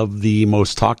one of the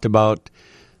most talked about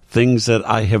things that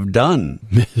I have done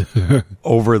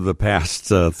over the past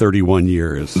 31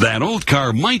 years. That old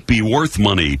car might be worth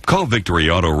money. Call Victory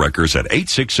Auto Wreckers at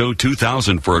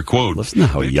 860-2000 for a quote. Listen to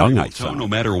how young I sound. No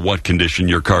matter what condition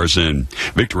your car's in.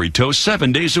 Victory tows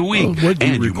 7 days a week. Well,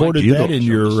 you recorded that in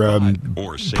your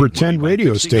pretend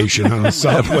radio station on the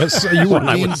Southwest. You were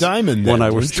Dean Diamond then, when I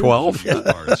was 12.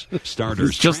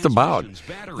 Starters, just about.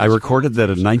 I recorded that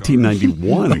in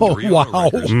 1991. Oh, wow.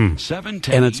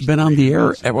 And it's been on the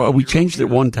air. We changed it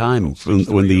one time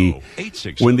when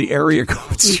the area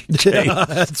codes changed. Yeah,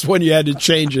 that's when you had to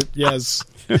change it, yes.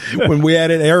 When we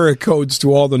added area codes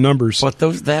to all the numbers. But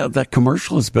that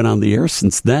commercial has been on the air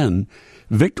since then.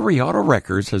 Victory Auto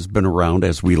Wreckers has been around,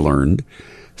 as we learned,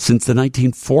 since the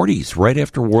 1940s, right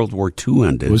after World War II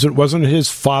ended. Wasn't his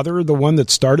father the one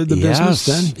that started the business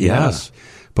then? Yes. Yeah.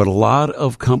 But a lot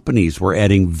of companies were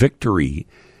adding Victory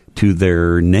to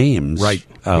their names, right?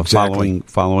 Exactly.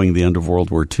 Following the end of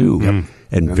World War II,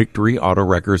 and Victory Auto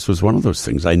Wreckers was one of those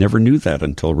things. I never knew that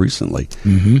until recently.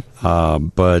 Mm-hmm.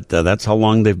 But that's how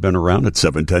long they've been around at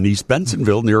 710 East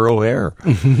Bensonville near O'Hare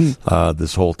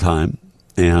this whole time.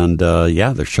 And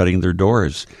they're shutting their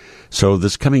doors. So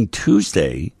this coming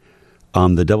Tuesday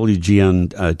on the WGN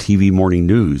TV Morning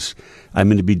News, I'm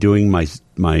going to be doing my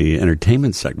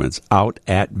entertainment segments out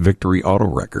at Victory Auto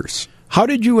Wreckers. How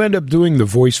did you end up doing the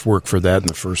voice work for that in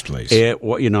the first place?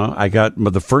 I got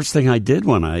the first thing I did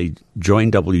when I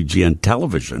joined WGN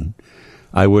Television,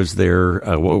 I was their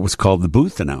what was called the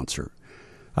booth announcer.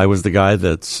 I was the guy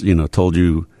that's told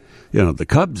you, the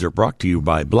Cubs are brought to you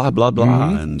by blah blah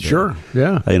blah, and sure,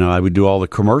 yeah. I would do all the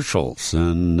commercials,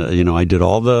 and I did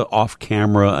all the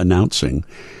off-camera announcing.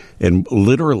 And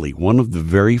literally, one of the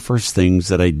very first things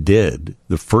that I did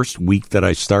the first week that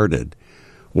I started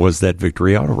was that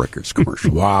Victory Auto Wreckers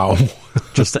commercial. Wow.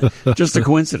 Just a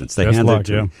coincidence. They handed it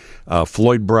to me.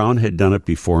 Floyd Brown had done it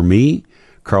before me.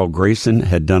 Carl Grayson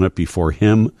had done it before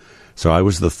him. So I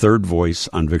was the third voice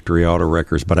on Victory Auto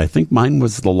Wreckers, but I think mine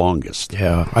was the longest.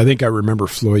 Yeah, I think I remember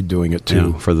Floyd doing it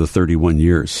too. For the 31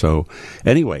 years. So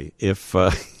anyway, if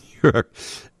you're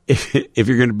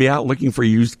going to be out looking for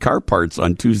used car parts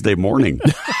on Tuesday morning,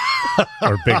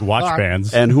 or big watch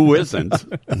bands. And who isn't?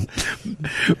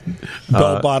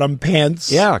 Bell-bottom pants.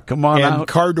 Yeah, come on and out.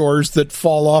 car doors that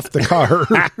fall off the car.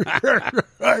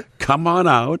 Come on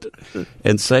out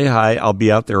and say hi. I'll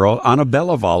be out there. Anna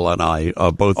Bellaval and I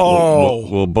both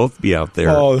will both be out there.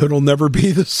 Oh, it'll never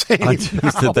be the same.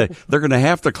 They're going to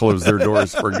have to close their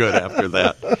doors for good after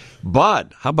that.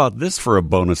 But how about this for a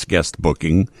bonus guest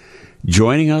booking?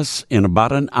 Joining us in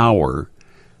about an hour,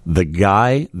 the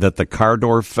guy that the car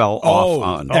door fell off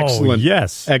on. Excellent. Oh,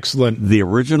 yes. Excellent. The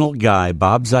original guy,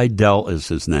 Bob Zidell is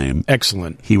his name.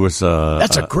 Excellent. He was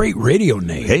That's a great radio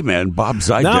name. Hey, man, Bob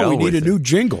Zidell. Now we need a new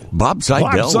jingle. Bob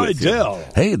Zidell. Bob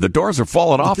Zidell. Hey, the doors are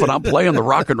falling off and I'm playing the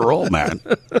rock and roll, man.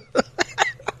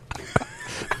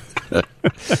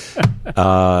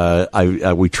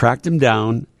 We tracked him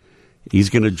down.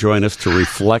 He's going to join us to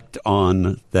reflect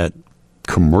on that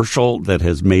commercial that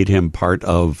has made him part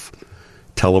of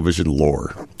television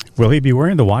lore. Will he be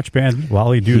wearing the watch band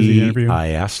while he does the interview? I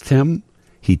asked him.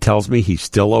 He tells me he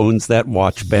still owns that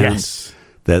watch band. Yes.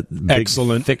 That big,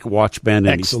 thick watch band.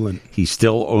 And Excellent. He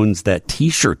still owns that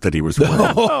T-shirt that he was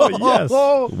wearing. Oh, yes.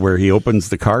 Where he opens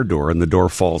the car door and the door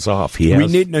falls off. We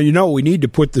need to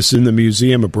put this in the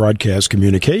Museum of Broadcast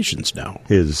Communications now.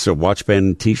 His watch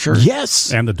band T-shirt?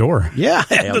 Yes. And the door. Yeah,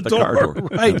 and the car door.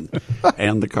 Right.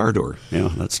 And the car door. Yeah,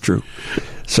 that's true.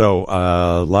 So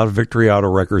a lot of Victory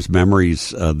Auto Wreckers memories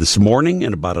this morning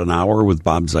in about an hour with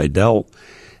Bob Zidell.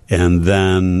 And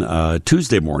then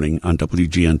Tuesday morning on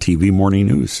WGN TV Morning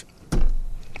News.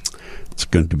 It's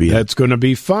going to be that's going to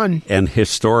be fun and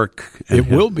historic. It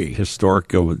will be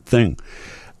historic thing.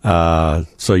 So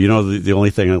the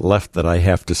only thing left that I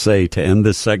have to say to end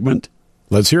this segment.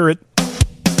 Let's hear it.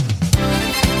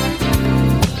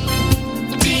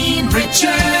 Dean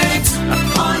Richards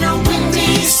on a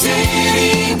Windy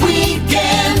City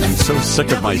weekend. I'm so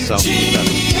sick of myself.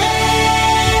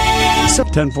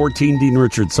 10:14, Dean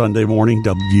Richards, Sunday morning,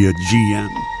 WGN.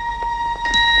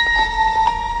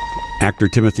 Actor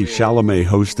Timothy Chalamet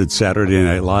hosted Saturday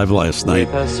Night Live last night.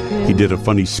 He did a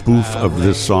funny spoof of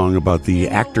this song about the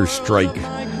actor strike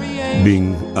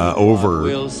being over,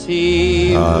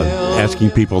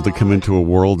 asking people to come into a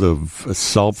world of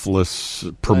selfless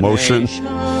promotion.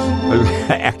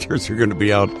 Actors are going to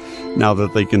be out now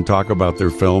that they can talk about their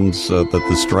films, that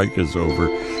the strike is over.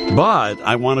 But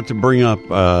I wanted to bring up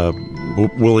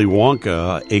Willy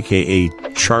Wonka, a.k.a.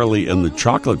 Charlie and the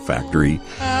Chocolate Factory,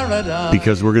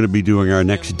 because we're going to be doing our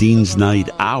next Dean's Night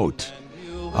Out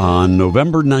on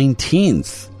November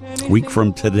 19th, a week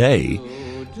from today,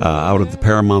 out at the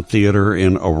Paramount Theater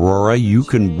in Aurora. You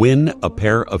can win a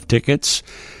pair of tickets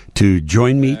to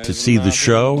join me to see the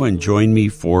show and join me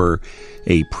for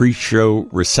a pre-show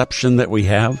reception that we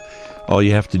have. All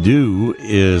you have to do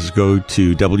is go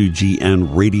to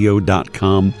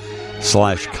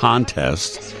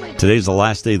WGNradio.com/contest. Today's the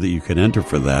last day that you can enter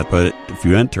for that, but if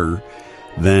you enter,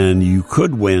 then you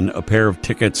could win a pair of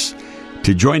tickets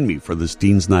to join me for this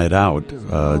Dean's Night Out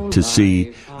to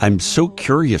see. I'm so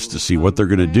curious to see what they're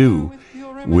going to do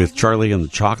with Charlie and the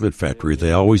Chocolate Factory.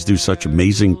 They always do such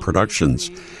amazing productions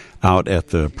out at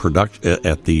the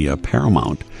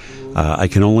Paramount. I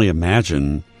can only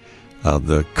imagine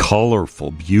the colorful,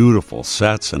 beautiful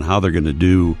sets and how they're going to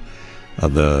do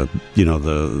the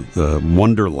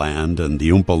Wonderland and the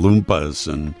Oompa Loompas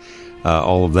and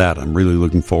all of that. I'm really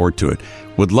looking forward to it.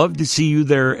 Would love to see you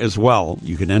there as well.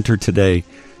 You can enter today,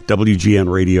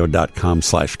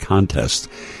 WGNradio.com/contest,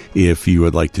 if you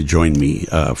would like to join me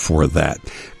for that.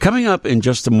 Coming up in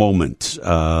just a moment,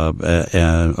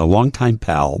 a longtime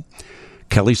pal,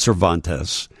 Kelly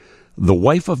Cervantes, the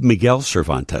wife of Miguel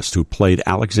Cervantes, who played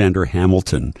Alexander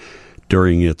Hamilton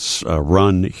during its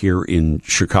run here in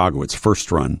Chicago, its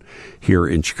first run here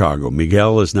in Chicago.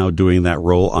 Miguel is now doing that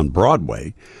role on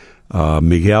Broadway.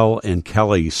 Miguel and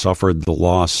Kelly suffered the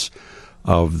loss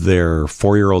of their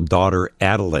 4-year-old daughter,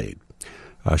 Adelaide.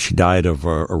 She died of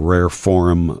a rare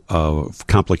form of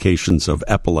complications of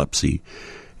epilepsy,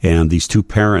 and these two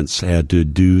parents had to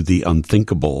do the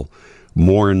unthinkable,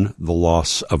 mourn the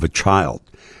loss of a child.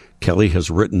 Kelly has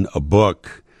written a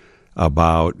book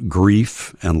about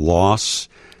grief and loss,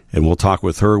 and we'll talk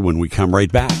with her when we come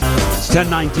right back. It's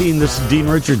 10:19. This is Dean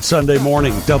Richards, Sunday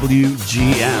morning,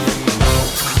 WGN.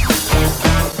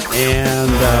 And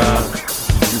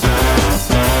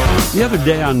the other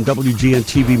day on WGN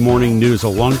TV Morning News, a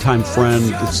longtime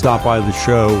friend stopped by the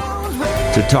show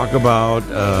to talk about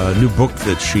a new book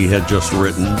that she had just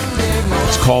written.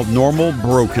 It's called Normal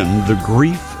Broken, The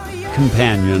Grief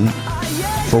Companion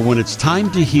for When It's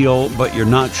Time to Heal, but You're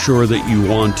Not Sure That You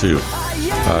Want to.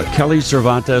 Kelly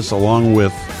Cervantes, along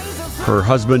with her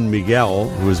husband Miguel,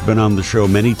 who has been on the show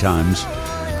many times,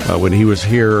 when he was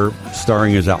here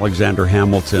starring as Alexander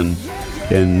Hamilton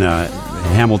in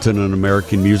Hamilton, an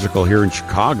American Musical here in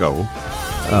Chicago.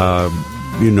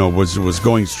 Was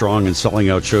going strong and selling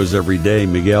out shows every day.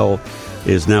 Miguel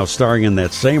is now starring in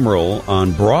that same role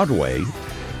on Broadway.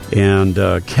 And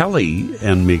Kelly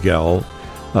and Miguel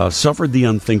suffered the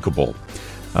unthinkable.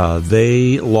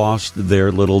 They lost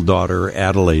their little daughter,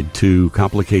 Adelaide, to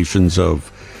complications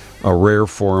of a rare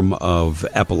form of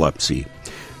epilepsy.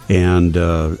 And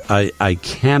I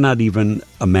cannot even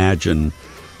imagine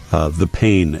the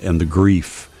pain and the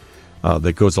grief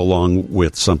that goes along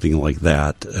with something like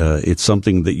that. It's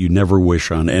something that you never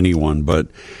wish on anyone, but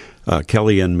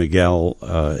Kelly and Miguel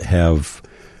have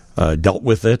dealt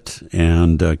with it,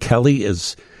 and Kelly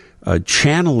is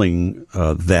channeling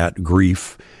that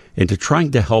grief into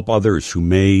trying to help others who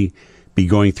may be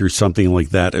going through something like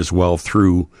that as well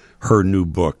through her new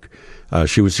book.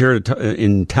 She was here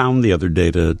in town the other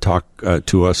day to talk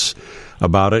to us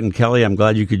about it. And Kelly, I'm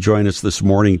glad you could join us this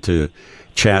morning to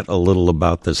chat a little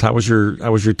about this. How was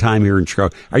your time here in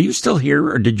Chicago? Are you still here,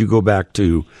 or did you go back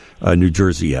to New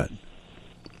Jersey yet?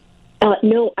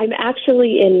 No, I'm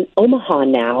actually in Omaha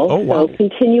now. Oh, wow. So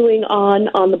continuing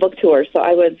on the book tour. So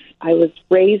I was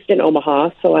raised in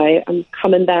Omaha, so I'm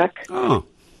coming back. Oh.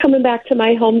 Coming back to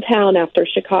my hometown after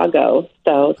Chicago,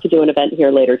 so to do an event here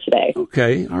later today.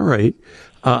 Okay, all right.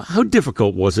 How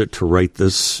difficult was it to write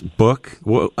this book?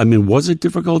 Was it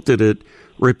difficult? Did it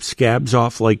rip scabs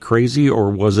off like crazy,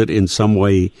 or was it in some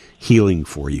way healing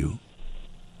for you?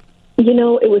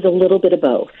 It was a little bit of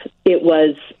both. It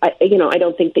was, I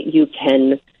don't think that you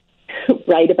can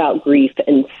write about grief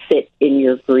and sit in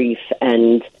your grief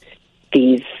and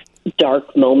these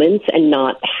dark moments and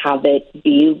not have it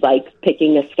be like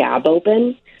picking a scab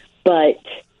open. But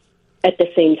at the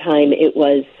same time, it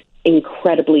was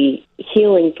incredibly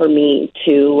healing for me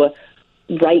to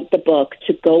write the book,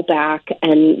 to go back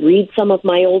and read some of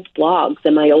my old blogs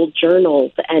and my old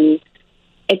journals and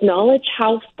acknowledge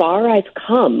how far I've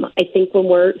come. I think when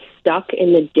we're stuck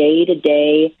in the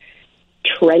day-to-day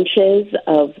trenches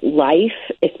of life,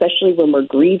 especially when we're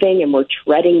grieving and we're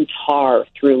treading tar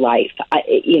through life,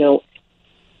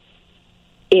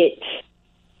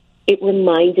 it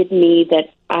reminded me that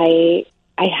I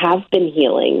have been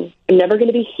healing. I'm never going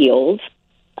to be healed.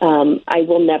 I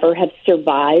will never have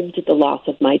survived the loss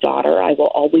of my daughter. I will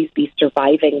always be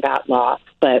surviving that loss,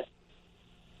 but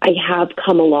I have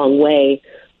come a long way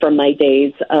from my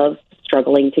days of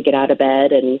struggling to get out of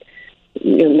bed and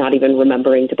not even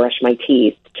remembering to brush my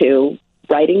teeth to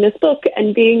writing this book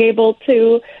and being able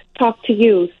to talk to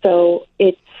you. So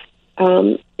it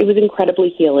was incredibly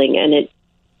healing, and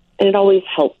it always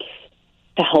helps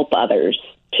to help others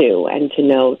too, and to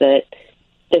know that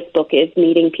this book is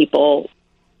meeting people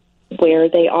where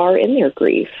they are in their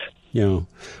grief. Yeah.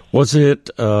 Was it,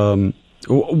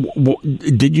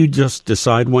 did you just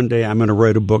decide one day, I'm going to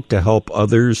write a book to help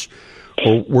others?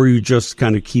 Or were you just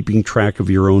kind of keeping track of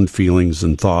your own feelings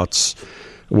and thoughts,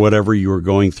 whatever you were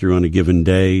going through on a given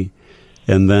day?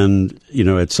 And then,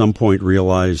 at some point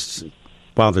realized,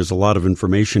 wow, there's a lot of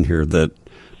information here that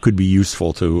could be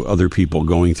useful to other people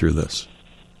going through this.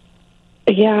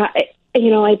 Yeah,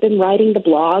 I've been writing the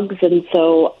blogs, and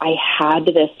so I had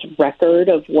this record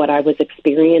of what I was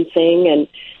experiencing, and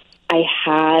I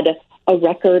had a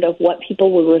record of what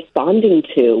people were responding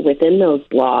to within those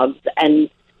blogs. And,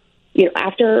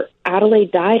 after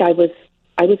Adelaide died, I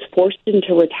was forced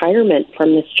into retirement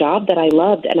from this job that I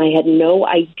loved, and I had no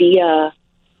idea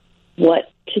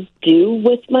what to do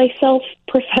with myself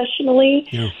professionally.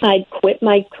 Yeah. I'd quit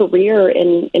my career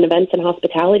in events and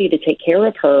hospitality to take care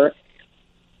of her,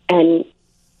 and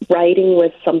writing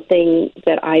was something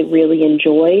that I really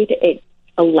enjoyed. It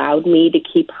allowed me to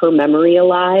keep her memory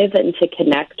alive and to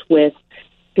connect with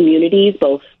communities,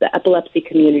 both the epilepsy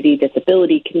community,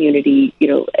 disability community,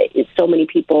 so many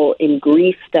people in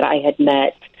grief that I had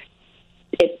met.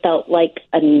 It felt like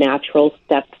a natural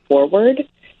step forward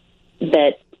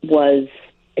that was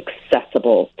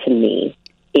accessible to me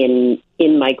in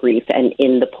my grief and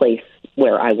in the place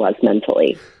where I was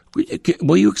mentally.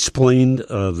 Will you explain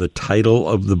the title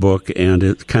of the book and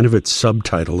its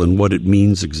subtitle and what it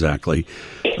means exactly?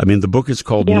 I mean, the book is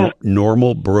called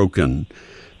Normal Broken,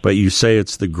 but you say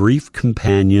it's the grief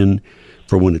companion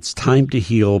for when it's time to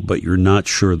heal, but you're not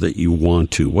sure that you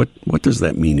want to. What does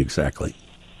that mean exactly?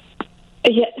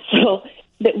 Yeah, so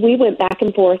we went back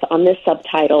and forth on this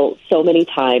subtitle so many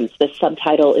times. The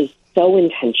subtitle is so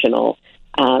intentional.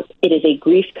 It is a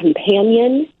grief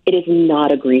companion. It is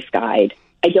not a grief guide.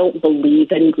 I don't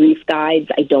believe in grief guides.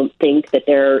 I don't think that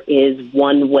there is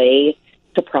one way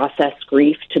to process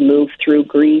grief, to move through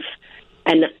grief.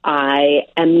 And I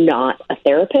am not a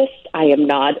therapist. I am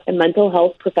not a mental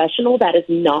health professional. That is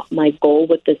not my goal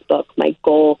with this book. My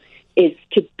goal is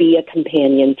to be a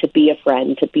companion, to be a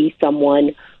friend, to be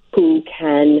someone who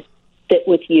can sit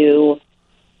with you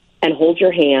and hold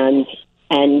your hand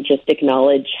and just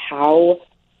acknowledge how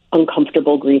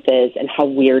uncomfortable grief is and how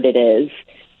weird it is.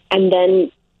 And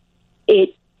then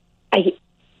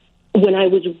when I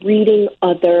was reading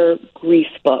other grief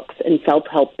books and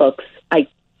self-help books, I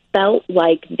felt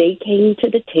like they came to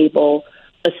the table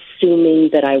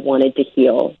assuming that I wanted to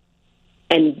heal.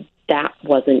 And that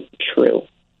wasn't true.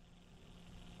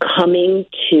 Coming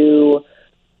to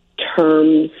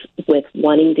terms with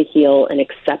wanting to heal and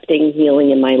accepting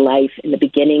healing in my life, in the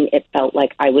beginning, it felt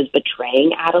like I was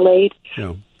betraying Adelaide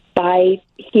by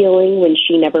healing when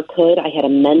she never could. I had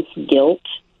immense guilt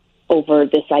over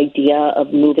this idea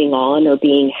of moving on or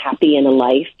being happy in a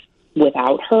life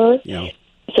without her.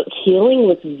 So healing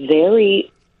was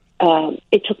very,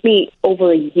 it took me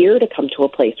over a year to come to a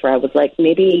place where I was like,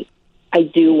 maybe I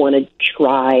do want to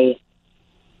try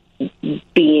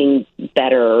being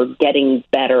better, getting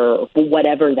better,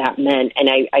 whatever that meant. And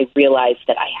I realized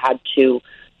that I had to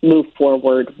move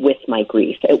forward with my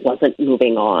grief. It wasn't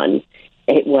moving on.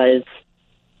 It was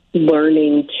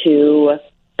learning to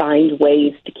find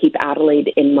ways to keep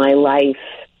Adelaide in my life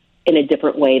in a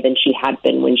different way than she had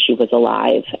been when she was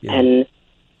alive. And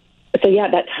so,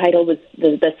 that title was,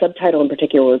 the subtitle in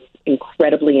particular was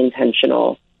incredibly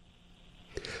intentional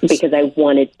because I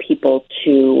wanted people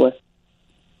to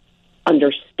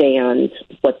understand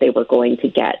what they were going to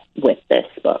get with this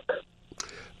book.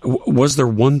 Was there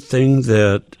one thing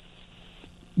that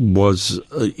was,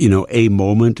 a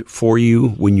moment for you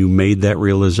when you made that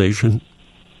realization?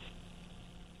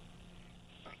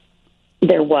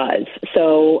 There was.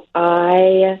 So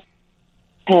I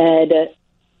had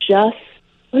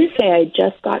I had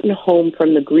just gotten home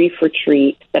from the grief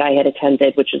retreat that I had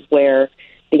attended, which is where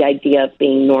the idea of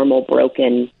being normal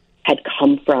broken had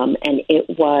come from. And it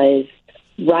was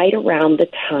right around the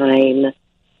time,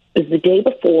 it was the day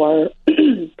before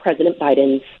President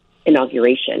Biden's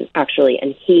inauguration, actually.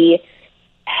 And he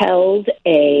held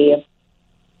a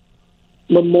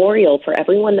memorial for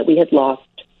everyone that we had lost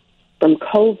from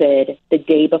COVID the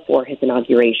day before his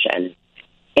inauguration.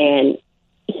 And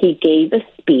he gave a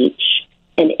speech,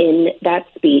 and in that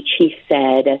speech he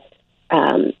said,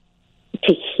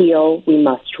 to heal, we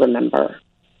must remember.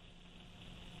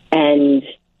 And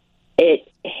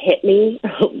it hit me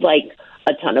like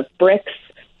a ton of bricks.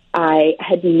 I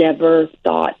had never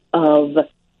thought of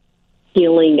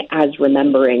healing as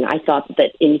remembering. I thought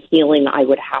that in healing I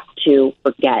would have to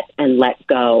forget and let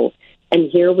go. And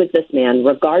here was this man,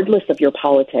 regardless of your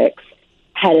politics,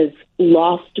 has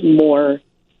lost more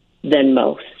than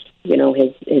most.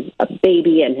 His a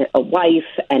baby and a wife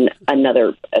and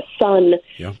a son.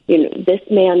 This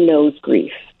man knows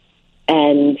grief.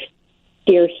 And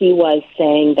here he was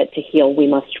saying that to heal, we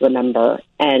must remember.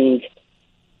 And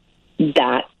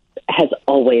that has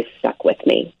always stuck with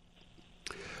me.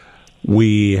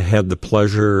 We had the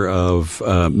pleasure of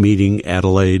meeting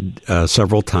Adelaide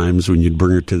several times when you'd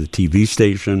bring her to the TV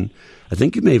station. I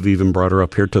think you may have even brought her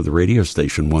up here to the radio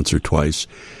station once or twice.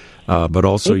 But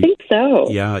also, I think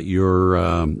so. Yeah,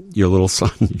 your little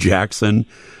son Jackson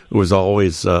was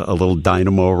always a little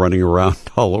dynamo running around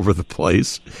all over the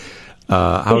place.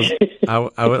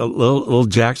 Little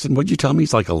Jackson? What'd you tell me?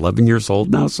 He's like 11 years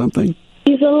old now, something.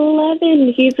 He's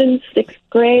 11. He's in 6th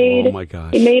grade. Oh my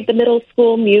gosh! He made the middle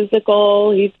school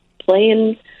musical. He's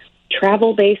playing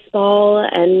travel baseball,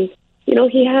 and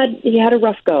he had a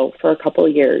rough go for a couple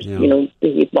of years.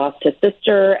 He lost his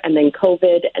sister, and then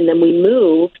COVID, and then we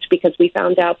moved because we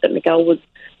found out that Miguel was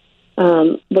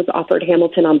offered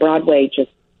Hamilton on Broadway just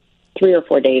 3 or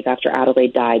 4 days after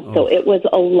Adelaide died. So it was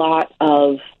a lot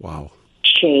of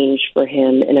change for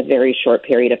him in a very short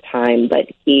period of time, but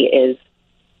he is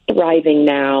thriving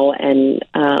now, and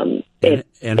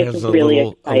it's really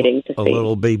exciting to see. A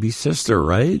little baby sister,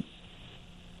 right?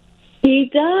 He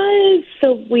does.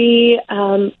 So we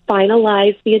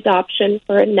finalized the adoption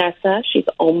for Anessa. She's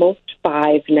almost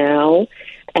 5 now,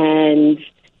 and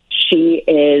she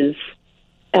is.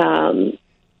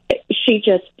 She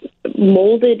just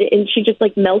molded and she just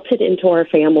melted into our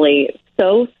family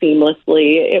so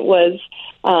seamlessly. It was.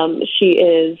 She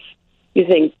is. You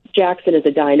think Jackson is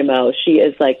a dynamo. She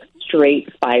is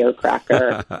straight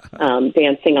firecracker,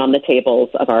 dancing on the tables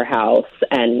of our house.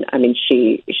 And I mean,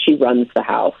 she runs the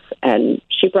house, and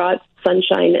she brought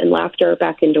sunshine and laughter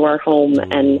back into our home.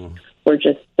 And we're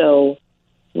just so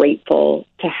grateful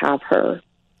to have her.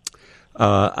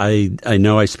 I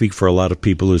know I speak for a lot of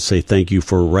people who say thank you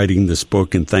for writing this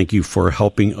book and thank you for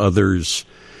helping others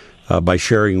by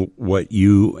sharing what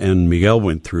you and Miguel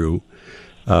went through.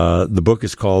 The book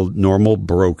is called Normal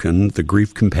Broken, The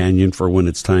Grief Companion for When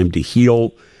It's Time to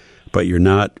Heal, but you're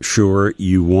not sure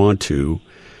you want to.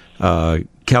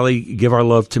 Kelly, give our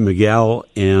love to Miguel,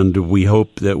 and we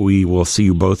hope that we will see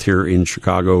you both here in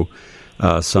Chicago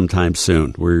sometime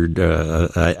soon.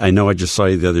 I know I just saw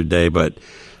you the other day, but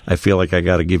I feel like I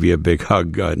got to give you a big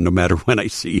hug no matter when I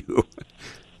see you.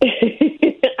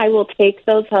 I will take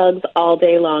those hugs all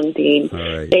day long, Dean. All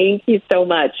right. Thank you so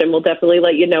much, and we'll definitely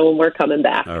let you know when we're coming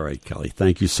back. All right, Kelly.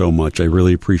 Thank you so much. I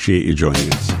really appreciate you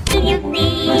joining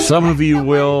us. Some of you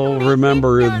will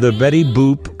remember the Betty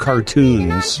Boop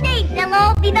cartoons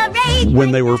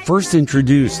when they were first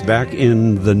introduced back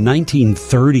in the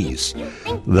 1930s.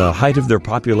 The height of their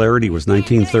popularity was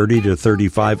 1930 to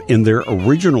 35 in their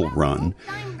original run,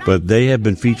 but they have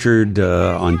been featured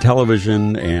on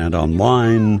television and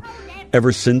online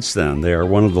ever since then. They are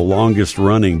one of the longest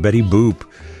running. Betty Boop,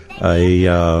 a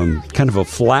kind of a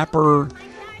flapper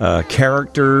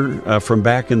character from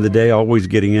back in the day, always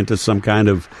getting into some kind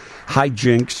of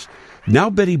hijinks. Now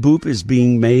Betty Boop is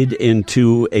being made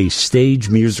into a stage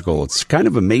musical. It's kind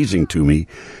of amazing to me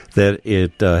that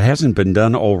it hasn't been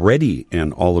done already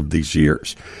in all of these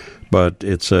years. But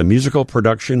it's a musical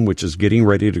production which is getting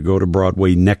ready to go to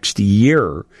Broadway next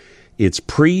year. Its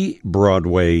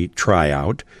pre-Broadway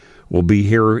tryout will be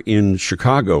here in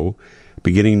Chicago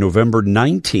beginning November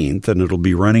 19th, and it'll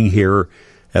be running here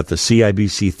at the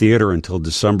CIBC Theater until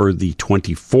December the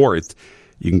 24th.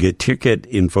 You can get ticket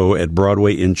info at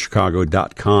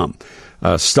BroadwayInChicago.com.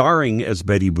 Starring as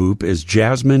Betty Boop is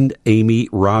Jasmine Amy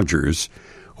Rogers,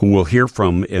 who we'll hear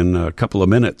from in a couple of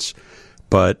minutes.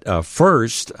 But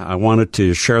first, I wanted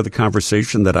to share the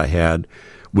conversation that I had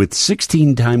with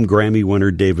 16-time Grammy winner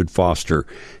David Foster.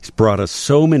 He's brought us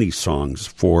so many songs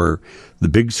for the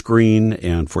big screen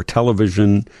and for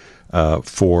television,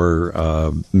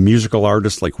 for musical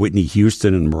artists like Whitney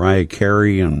Houston and Mariah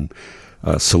Carey and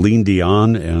Celine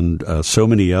Dion and so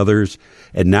many others.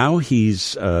 And now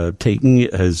he's taking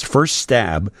his first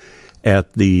stab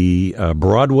at the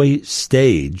Broadway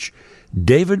stage.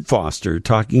 David Foster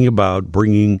talking about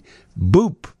bringing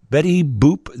Betty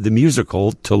Boop the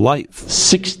musical to life.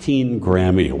 16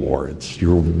 Grammy Awards.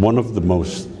 You're one of the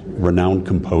most renowned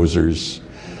composers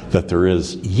that there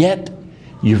is. Yet,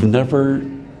 you've never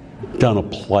done a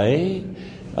play.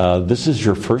 This is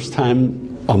your first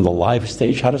time on the live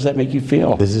stage. How does that make you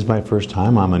feel? This is my first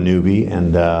time. I'm a newbie,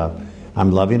 and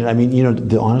I'm loving it. I mean,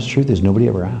 the honest truth is nobody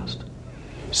ever asked.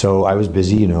 So I was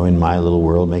busy, in my little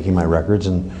world making my records,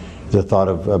 and the thought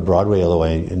of Broadway, although I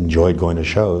enjoyed going to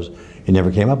shows, it never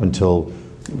came up until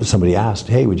somebody asked,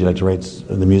 hey, would you like to write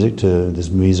the music to this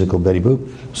musical Betty Boop?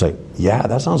 I was like, yeah,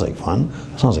 that sounds like fun.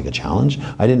 That sounds like a challenge.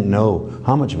 I didn't know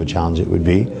how much of a challenge it would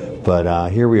be, but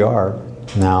here we are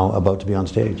now about to be on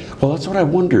stage. Well, that's what I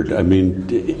wondered. I mean,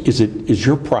 is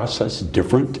your process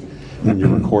different when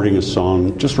you're recording a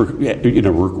song, just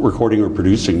recording or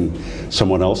producing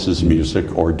someone else's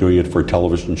music or doing it for a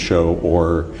television show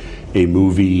or a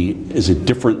movie? Is it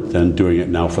different than doing it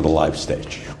now for the live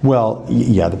stage? Well,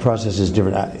 yeah, the process is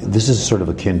different. This is sort of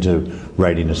akin to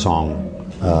writing a song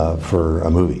for a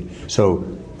movie. So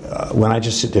when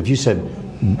if you said,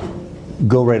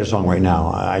 go write a song right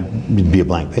now, it'd be a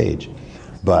blank page.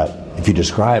 But if you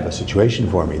describe a situation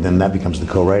for me, then that becomes the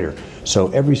co-writer.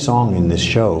 So every song in this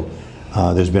show,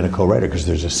 there's been a co-writer because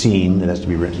there's a scene that has to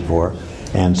be written for,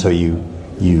 and so you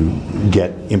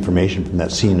get information from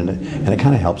that scene, and it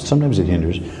kind of helps. Sometimes it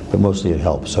hinders, but mostly it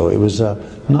helps. So it was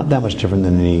not that much different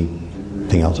than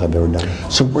anything else I've ever done.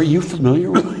 So were you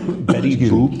familiar with Betty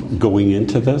Boop going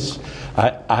into this?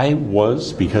 I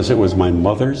was, because it was my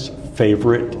mother's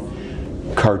favorite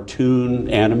cartoon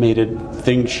animated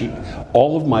thing.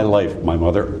 All of my life, my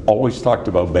mother always talked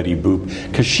about Betty Boop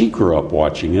because she grew up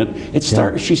watching it.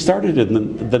 She started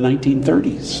in the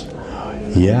 1930s.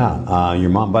 Yeah, your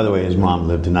mom, by the way, his mom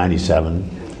lived to 97.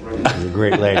 She's a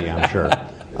great lady, I'm sure.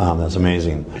 That's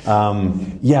amazing.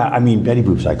 Yeah, I mean, Betty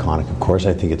Boop's iconic, of course.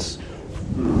 I think it's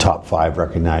top 5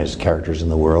 recognized characters in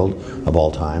the world of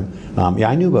all time. Yeah,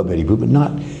 I knew about Betty Boop, but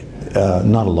not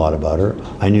a lot about her.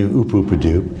 I knew Oop Oop a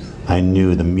Doop. I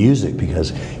knew the music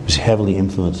because it was heavily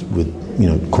influenced with,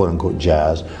 quote unquote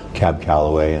jazz, Cab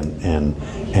Calloway,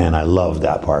 and I loved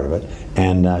that part of it.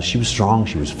 And she was strong.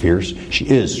 She was fierce. She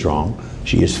is strong.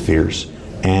 She is fierce,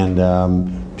 and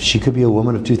she could be a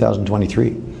woman of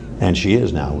 2023, and she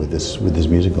is now with this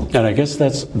musical. And I guess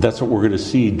that's what we're going to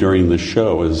see during the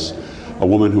show is a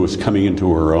woman who is coming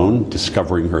into her own,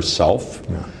 discovering herself.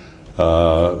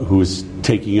 who's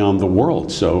taking on the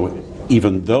world. So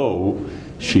even though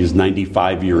she's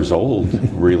 95 years old,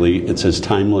 really, it's as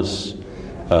timeless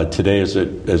today as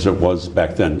it was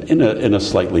back then, in a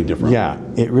slightly different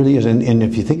way. It really is. And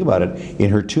if you think about it, in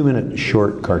her 2-minute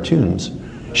short cartoons,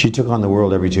 she took on the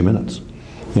world every 2 minutes.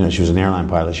 You know, she was an airline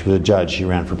pilot, she was a judge, she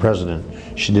ran for president,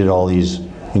 she did all these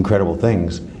incredible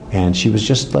things, and she was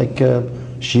just like,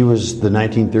 she was the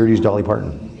 1930s Dolly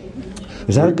Parton.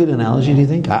 Is that a good analogy, do you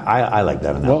think? I like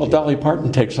that analogy. Well, Dolly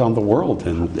Parton takes on the world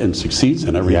and succeeds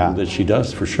in everything that she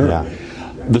does, for sure. Yeah.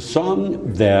 The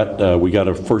song that we got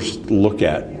to first look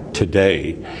at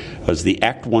today is the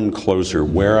Act One closer,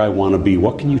 Where I Want to Be.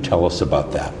 What can you tell us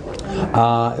about that?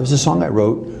 It was a song I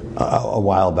wrote a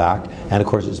while back, and of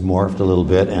course it's morphed a little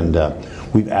bit, and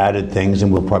we've added things,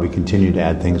 and we'll probably continue to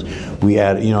add things. We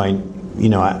add,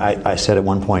 I said at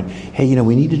one point, hey,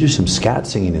 we need to do some scat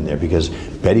singing in there because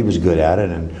Betty was good at it,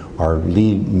 and our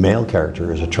lead male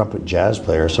character is a trumpet jazz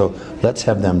player, so let's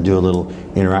have them do a little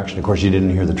interaction. Of course, you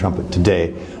didn't hear the trumpet today.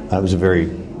 It was a very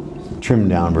trimmed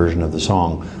down version of the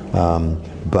song,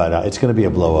 but it's going to be a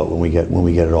blowout when we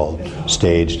get it all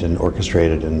staged and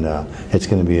orchestrated, and it's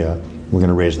going to be we're going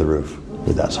to raise the roof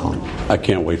with that song. I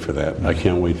can't wait for that.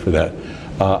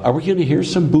 Are we going to hear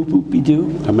some Boop Boopy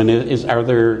Doo? I mean, are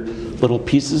there little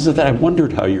pieces of that? I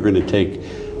wondered how you're going to take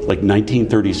like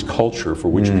 1930s culture, for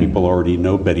which people already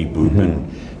know Betty Boop,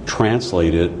 and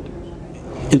translate it,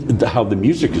 how the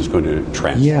music is going to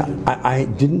translate. Yeah, I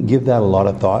didn't give that a lot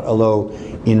of thought, although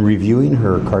in reviewing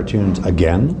her cartoons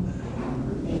again,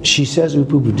 she says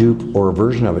oop oop doop, or a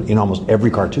version of it, in almost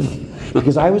every cartoon.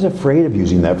 Because I was afraid of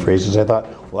using that phrase, because I thought,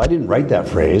 well, I didn't write that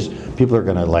phrase. People are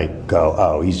going to go,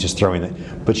 oh, he's just throwing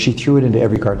it. But she threw it into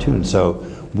every cartoon. So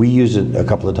we use it a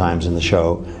couple of times in the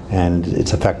show, and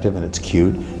it's effective and it's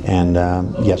cute. And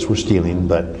yes, we're stealing,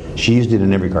 but she used it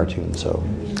in every cartoon. So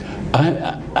I'm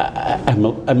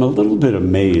a little bit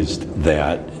amazed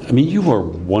that, you are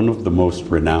one of the most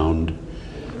renowned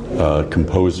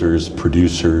composers,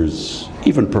 producers,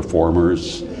 even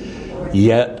performers,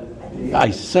 yet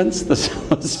I sense the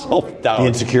self-doubt. The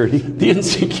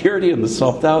insecurity and the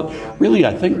self-doubt. Really,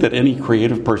 I think that any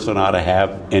creative person ought to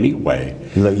have anyway.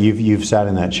 Look, you've sat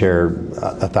in that chair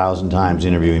 1,000 times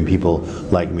interviewing people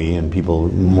like me and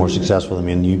people more successful than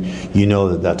me, and you know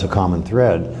that that's a common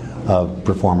thread of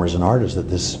performers and artists, that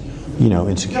this,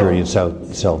 insecurity and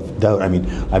self-doubt.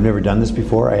 I've never done this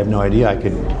before. I have no idea. I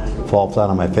could fall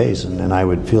flat on my face, and I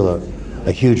would feel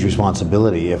a huge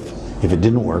responsibility if it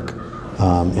didn't work.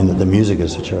 And that the music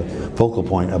is such a focal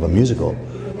point of a musical.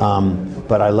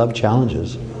 But I love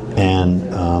challenges,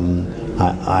 and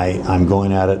I'm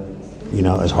going at it,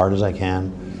 as hard as I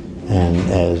can. And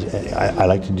as I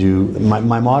like to do,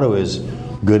 my motto is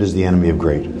good is the enemy of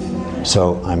great.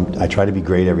 So I try to be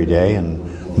great every day, and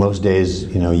most days,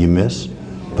 you miss.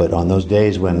 But on those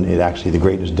days when the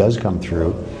greatness does come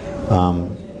through,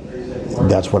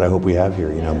 that's what I hope we have here.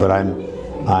 But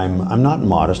I'm not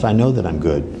modest. I know that I'm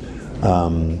good.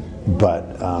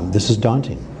 But this is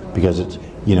daunting because it's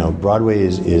Broadway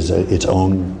is its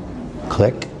own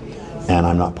clique, and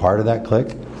I'm not part of that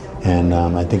clique, and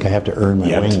I think I have to earn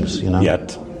my wings.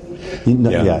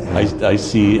 I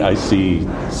see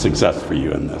success for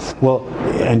you in this. Well,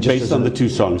 and just based on the two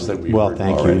songs that we heard.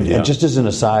 Thank you. Yeah. And just as an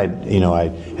aside, I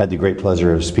had the great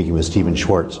pleasure of speaking with Stephen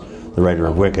Schwartz, the writer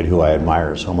of Wicked, who I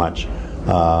admire so much,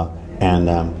 and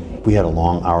we had a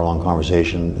hour-long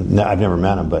conversation. I've never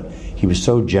met him, but he was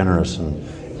so generous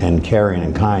and caring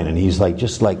and kind, and he's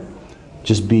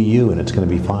just be you, and it's going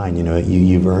to be fine.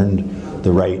 You've earned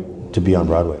the right to be on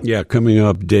Broadway. Yeah, coming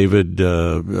up, David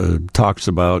talks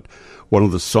about one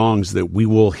of the songs that we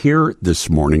will hear this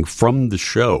morning from the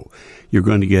show. You're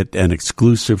going to get an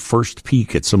exclusive first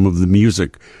peek at some of the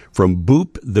music from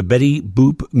Boop, the Betty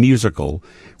Boop musical,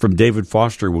 from David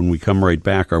Foster when we come right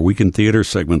back. Our Weekend Theater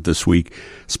segment this week,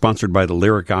 sponsored by the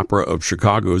Lyric Opera of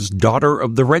Chicago's Daughter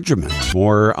of the Regiment.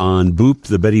 More on Boop,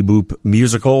 the Betty Boop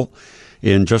musical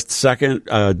in just a second.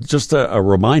 Just a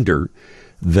reminder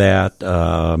that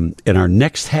in our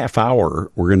next half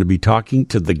hour, we're going to be talking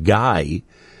to the guy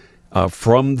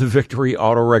from the Victory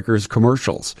Auto Wreckers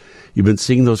commercials. You've been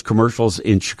seeing those commercials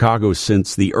in Chicago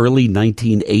since the early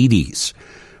 1980s,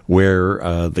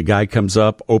 where the guy comes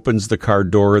up, opens the car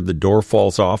door, the door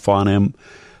falls off on him.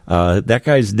 That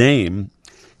guy's name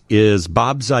is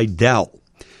Bob Zidell.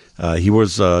 He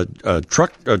was a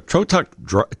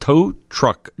tow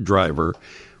truck driver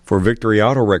for Victory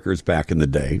Auto Wreckers back in the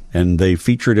day, and they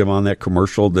featured him on that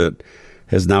commercial that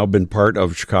has now been part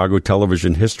of Chicago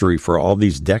television history for all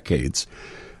these decades.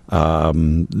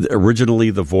 Originally,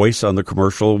 the voice on the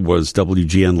commercial was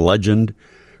WGN legend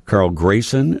Carl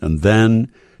Grayson, and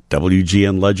then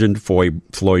WGN legend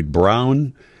Floyd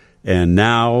Brown. And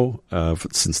now,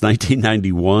 since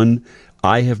 1991,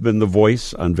 I have been the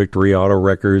voice on Victory Auto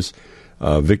Wreckers.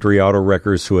 Victory Auto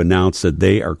Wreckers, who announced that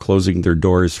they are closing their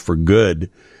doors for good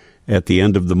at the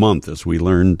end of the month, as we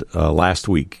learned last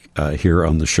week here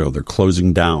on the show. They're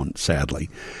closing down, sadly.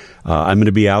 I'm going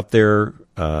to be out there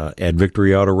at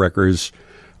Victory Auto Wreckers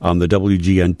on the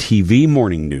WGN TV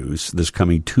morning news this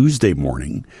coming Tuesday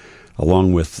morning,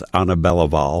 along with Anna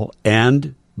Bellaval,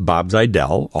 and Bob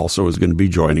Zidell also is going to be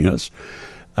joining us.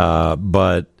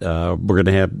 But we're going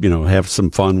to have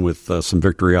some fun with some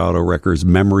Victory Auto Wreckers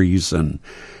memories and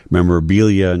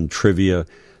memorabilia and trivia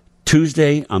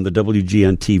Tuesday on the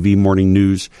WGN TV morning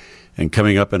news. And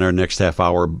coming up in our next half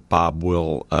hour, Bob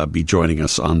will be joining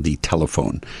us on the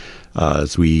telephone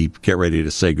as we get ready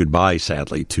to say goodbye,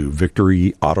 sadly, to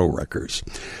Victory Auto Wreckers.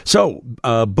 So,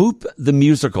 Boop the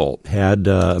Musical had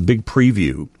a big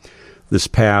preview this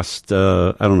past,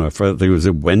 I don't know, I think it was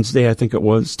a Wednesday, I think it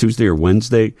was, Tuesday or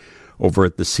Wednesday, over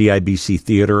at the CIBC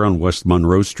Theater on West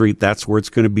Monroe Street. That's where it's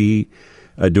going to be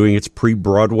doing its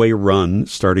pre-Broadway run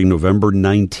starting November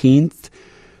 19th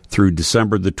through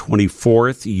December the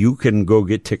 24th. You can go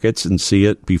get tickets and see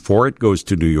it before it goes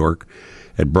to New York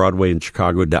at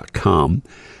BroadwayInChicago.com.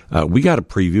 We got a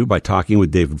preview by talking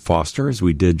with David Foster, as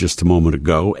we did just a moment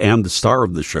ago, and the star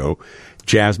of the show,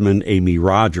 Jasmine Amy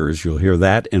Rogers. You'll hear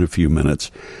that in a few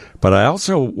minutes. But I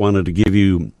also wanted to give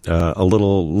you a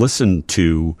little listen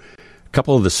to a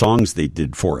couple of the songs they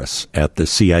did for us at the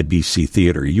CIBC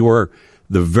Theater. You are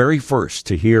the very first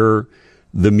to hear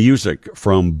the music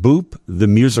from Boop the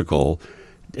Musical,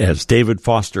 as David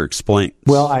Foster explained.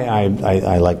 Well,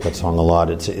 I like that song a lot.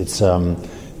 It's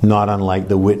not unlike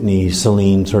the Whitney,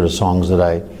 Celine sort of songs that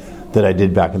I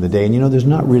did back in the day. And, there's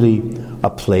not really a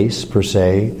place, per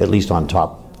se, at least on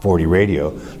Top 40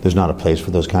 radio, there's not a place for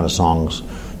those kind of songs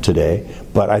today.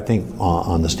 But I think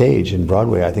on the stage in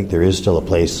Broadway, I think there is still a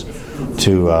place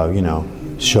to,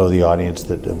 show the audience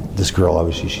that this girl,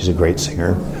 obviously, she's a great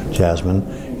singer, Jasmine,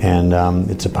 and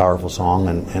it's a powerful song,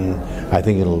 and I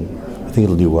think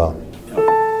it'll do well.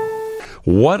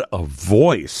 What a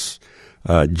voice!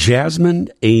 Jasmine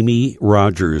Amy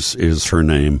Rogers is her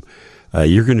name.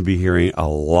 You're going to be hearing a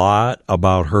lot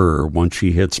about her once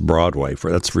she hits Broadway,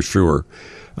 that's for sure.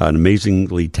 An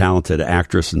amazingly talented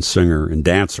actress and singer and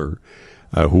dancer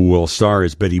who will star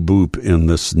as Betty Boop in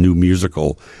this new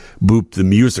musical, Boop the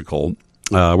Musical.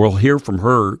 We'll hear from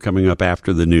her coming up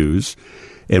after the news,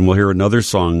 and we'll hear another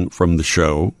song from the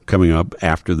show coming up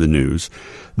after the news.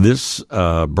 This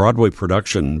Broadway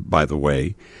production, by the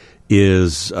way,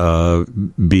 is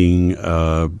being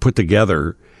put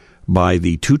together by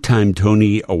the two-time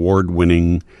Tony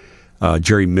Award-winning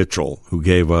Jerry Mitchell, who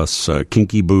gave us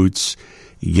Kinky Boots.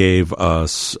 He gave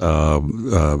us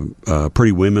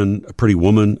Pretty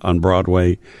Woman on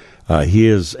Broadway. He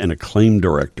is an acclaimed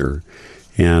director,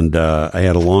 and I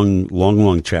had a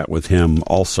long chat with him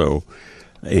also.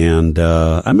 And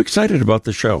I'm excited about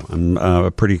the show.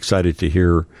 I'm pretty excited to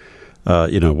hear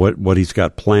what he's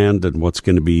got planned and what's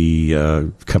going to be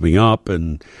coming up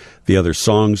and the other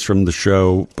songs from the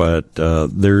show. But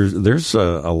there's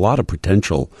a lot of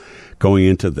potential going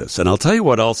into this. And I'll tell you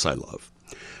what else I love.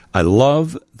 I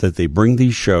love that they bring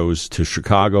these shows to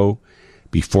Chicago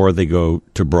before they go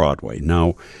to Broadway.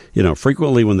 Now,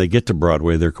 frequently when they get to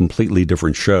Broadway, they're completely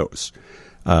different shows.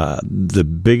 The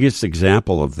biggest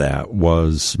example of that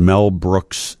was Mel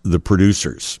Brooks' The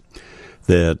Producers,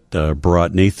 that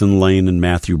brought Nathan Lane and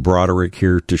Matthew Broderick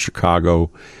here to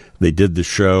Chicago. They did the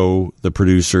show, The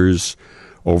Producers,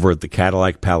 over at the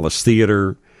Cadillac Palace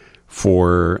Theater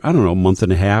for, a month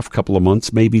and a half, couple of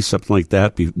months, maybe, something like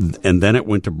that. And then it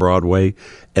went to Broadway,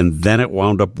 and then it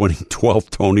wound up winning 12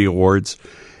 Tony Awards.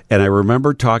 And I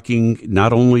remember talking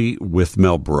not only with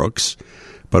Mel Brooks,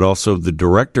 but also the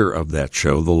director of that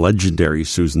show, the legendary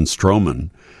Susan Stroman,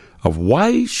 of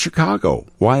why Chicago?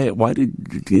 Why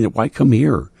come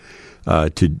here to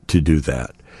do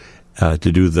that, to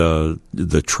do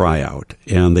the tryout?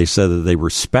 And they said that they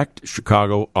respect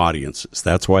Chicago audiences.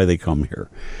 That's why they come here,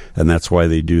 and that's why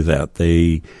they do that.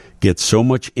 They get so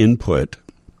much input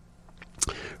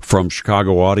from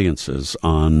Chicago audiences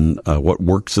on what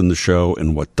works in the show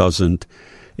and what doesn't,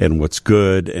 and what's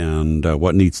good and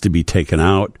what needs to be taken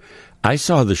out. I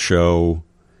saw the show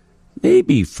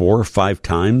maybe 4 or 5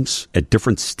 times at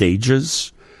different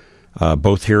stages,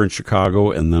 both here in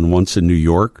Chicago and then once in New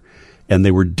York. And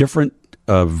they were different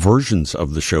versions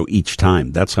of the show each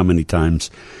time. That's how many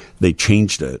times they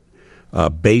changed it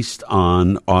based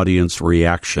on audience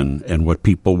reaction and what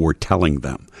people were telling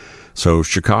them. So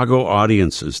Chicago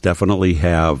audiences definitely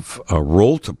have a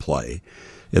role to play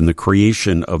in the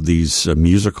creation of these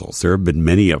musicals. There have been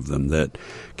many of them that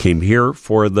came here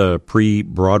for the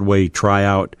pre-Broadway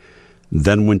tryout,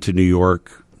 then went to New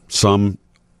York, some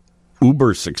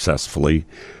uber successfully,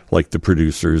 like The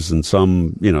Producers, and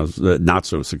some, not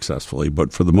so successfully,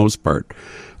 but for the most part,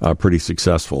 pretty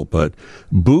successful. But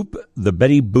Boop, the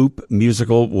Betty Boop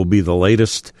musical, will be the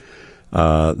latest.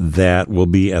 That will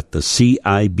be at the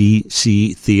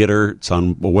CIBC Theater. It's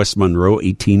on West Monroe,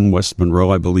 18 West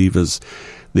Monroe, I believe, is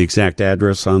the exact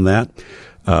address on that.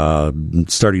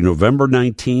 Starting November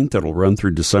 19th, it'll run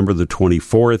through December the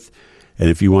 24th. And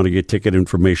if you want to get ticket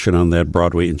information on that,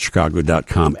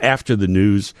 BroadwayInChicago.com. After the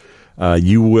news,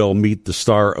 you will meet the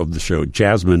star of the show,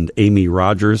 Jasmine Amy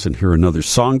Rogers, and hear another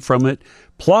song from it.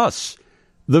 Plus,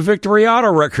 the Victory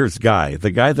Auto Records guy,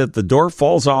 the guy that the door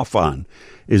falls off on,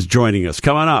 is joining us.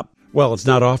 Coming up. Well, it's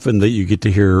not often that you get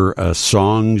to hear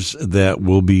songs that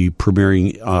will be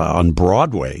premiering on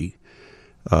Broadway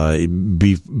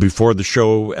before the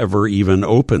show ever even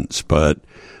opens. But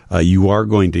you are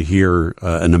going to hear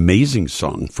an amazing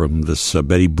song from this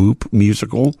Betty Boop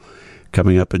musical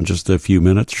coming up in just a few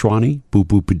minutes. Shwani, boop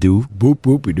boopy doo. Boop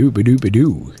boopy doo ba doo ba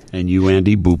doo. And you,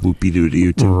 Andy, boop boopy doo to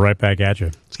you too. Right back at you.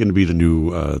 It's going to be the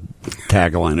new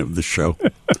tagline of the show.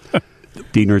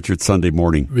 Dean Richards Sunday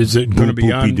Morning. Is it going to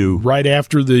be on right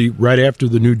after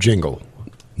the new jingle?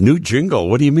 New jingle?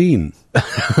 What do you mean?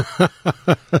 I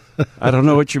don't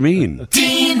know what you mean.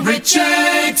 Dean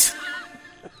Richards.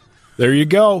 There you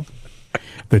go.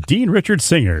 The Dean Richards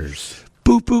Singers.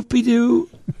 Boop boopy doo.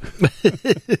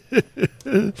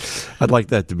 I'd like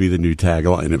that to be the new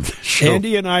tagline of the show.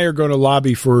 Andy and I are going to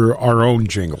lobby for our own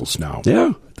jingles now.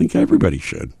 Yeah, I think everybody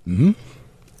should. Mm-hmm.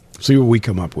 See what we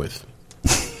come up with.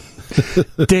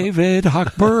 David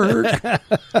Hochberg.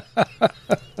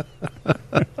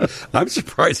 I'm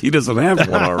surprised he doesn't have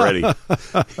one already.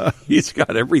 He's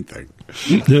got everything.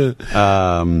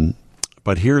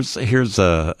 But here's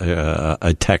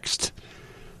a text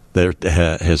that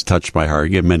has touched my heart. I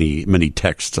get many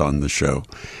texts on the show.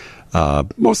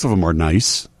 Most of them are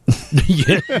nice.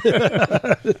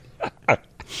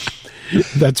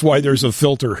 That's why there's a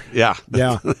filter. Yeah.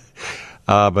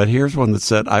 But here's one that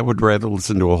said, I would rather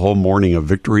listen to a whole morning of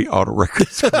Victory Auto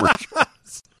Records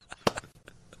commercials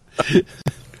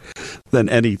than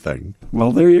anything.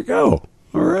 Well, there you go.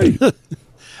 All right.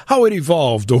 How it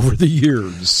evolved over the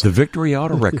years. The Victory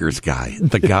Auto Records guy.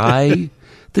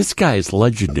 This guy is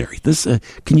legendary.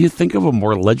 Can you think of a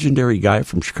more legendary guy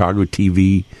from Chicago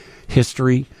TV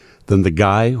history than the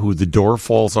guy who the door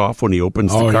falls off when he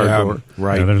opens the car door?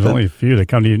 Right. Yeah, there's only a few that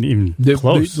come even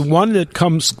close. The one that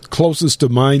comes closest to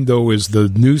mind, though, is the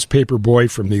newspaper boy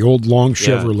from the old Long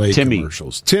Chevrolet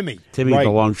commercials. Timmy, right. The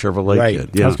Long Chevrolet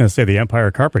kid. Yeah. I was going to say the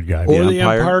Empire Carpet guy. Or the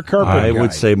Empire Carpet guy. I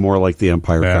would say more like the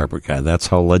Empire Carpet guy. That's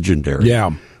how legendary.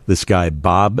 Yeah. This guy,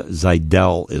 Bob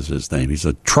Zidell is his name. He's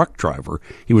a truck driver.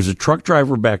 He was a truck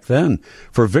driver back then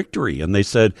for Victory. And they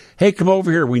said, hey, come over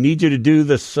here. We need you to do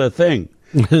this thing.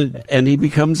 And he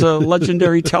becomes a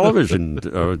legendary television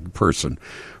person.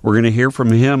 We're going to hear from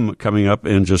him coming up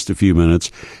in just a few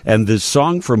minutes. And this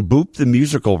song from Boop the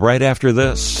Musical right after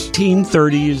this.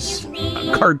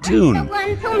 1930s cartoon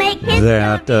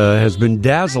that has been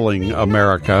dazzling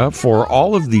America for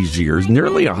all of these years,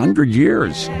 nearly 100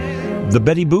 years. The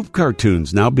Betty Boop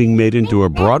cartoons now being made into a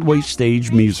Broadway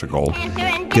stage musical,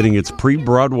 getting its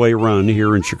pre-Broadway run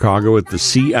here in Chicago at the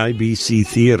CIBC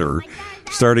Theater.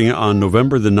 Starting on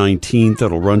November the 19th,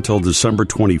 it'll run till December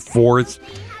 24th.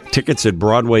 Tickets at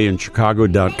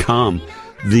BroadwayInChicago.com.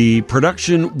 The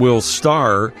production will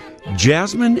star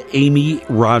Jasmine Amy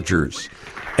Rogers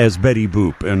as Betty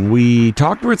Boop. And we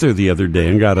talked with her the other day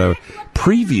and got a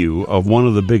preview of one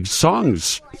of the big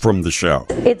songs from the show.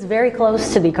 It's very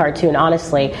close to the cartoon,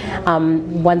 honestly.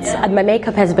 Once my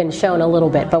makeup has been shown a little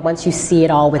bit, but once you see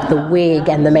it all with the wig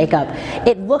and the makeup,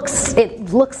 it looks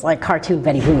like cartoon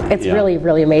Betty Boop. It's really,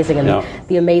 really amazing. And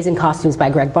the amazing costumes by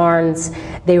Greg Barnes,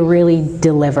 they really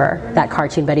deliver that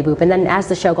cartoon Betty Boop. And then as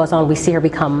the show goes on, we see her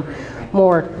become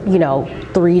more,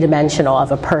 three-dimensional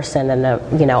of a person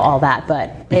and, all that.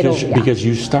 But because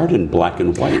you start in black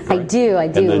and white, right? I do.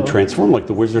 And then transform like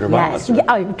the Wizard of Oz.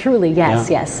 Right? Truly, yes.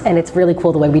 And it's really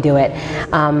cool the way we do it.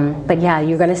 But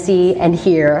you're going to see and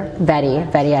hear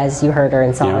Betty as you heard her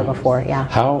and saw her before. Yeah.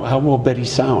 How will Betty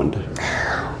sound?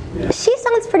 She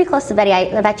sounds pretty close to Betty.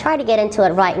 If I try to get into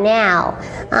it right now,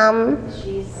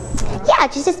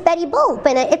 she's just Betty Boop,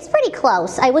 and it's pretty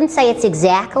close. I wouldn't say it's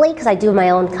exactly, because I do my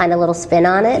own kind of little spin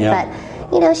on it, but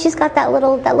she's got that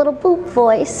little boop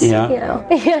voice. Yeah.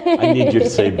 I need you to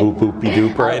say boop boopy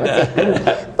doop right now.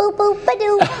 Boop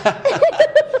boop-a-doop.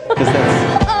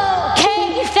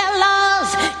 Okay,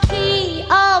 fellas, key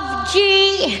of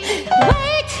G.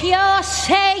 Wait, you're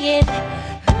saying,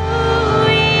 who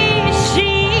is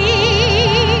she?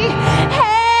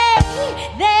 Hey,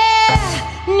 there,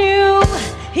 New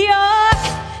York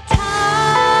town.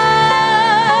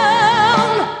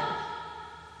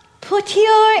 Put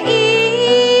your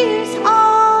ears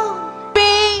on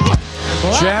me.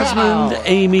 Jasmine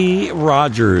Amy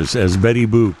Rogers as Betty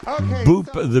Boop.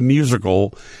 Boop the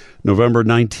musical, November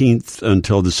 19th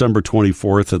until December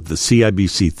 24th at the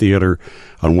CIBC Theater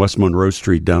on West Monroe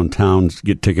Street downtown.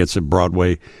 Get tickets at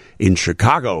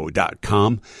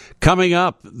BroadwayInChicago.com. Coming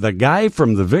up, the guy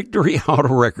from the Victory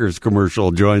Auto Wreckers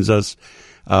commercial joins us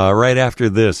right after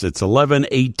this. It's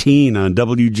 11:18 on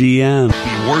WGN.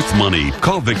 Be worth money.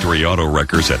 Call Victory Auto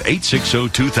Wreckers at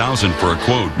 860-2000 for a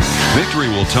quote. Victory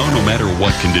will tow no matter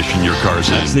what condition your car's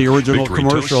in. That's the original Victory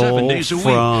commercial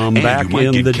from back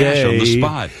in the day.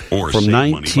 From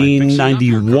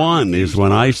 1991 is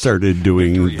when I started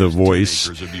doing the voice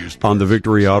on the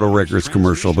Victory Auto Wreckers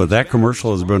commercial. But that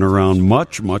commercial has been around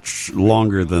much, much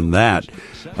longer than that.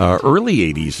 Early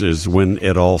 80s is when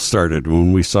it all started,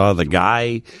 when we saw the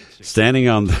guy standing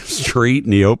on the street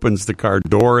and he opens the car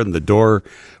door and the door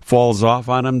falls off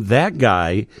on him. That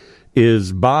guy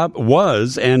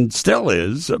was and still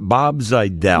is Bob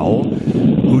Zidell,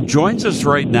 who joins us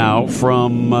right now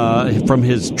from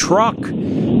his truck.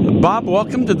 Bob,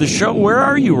 welcome to the show. Where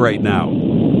are you right now?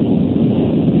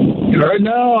 Right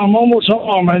now, I'm almost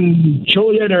home. I'm in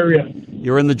Joliet area.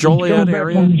 You're in the Joliet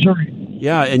area?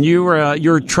 Yeah, and you're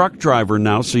a truck driver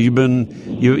now, so you've been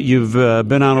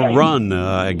on a run,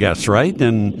 I guess, right?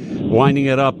 And winding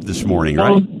it up this morning,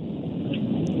 right?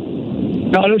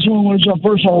 No, this one was a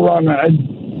personal run.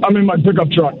 I'm in my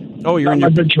pickup truck. Oh, you're in my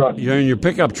big truck. You're in your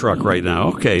pickup truck right now.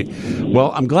 Okay.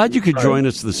 Well, I'm glad you could join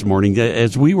us this morning.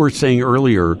 As we were saying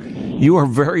earlier, you are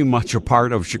very much a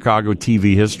part of Chicago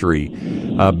TV history,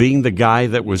 being the guy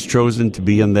that was chosen to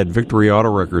be in that Victory Auto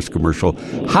Wreckers commercial.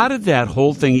 How did that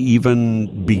whole thing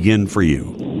even begin for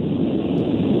you?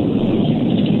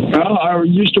 Well, I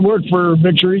used to work for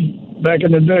Victory back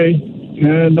in the day,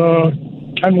 and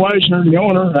Ken Weisner, the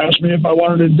owner, asked me if I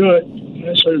wanted to do it. And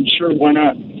I said, sure, why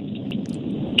not?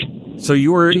 So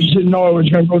you were... Just didn't know I was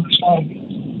going to go this long.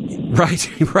 Right.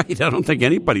 I don't think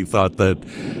anybody thought that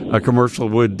a commercial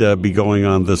would be going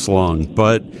on this long.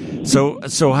 But so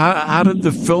how did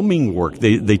the filming work?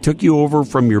 They took you over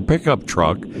from your pickup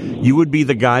truck. You would be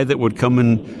the guy that would come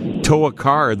and tow a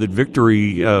car that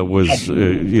Victory was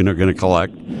going to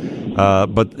collect.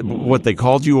 But what, they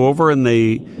called you over and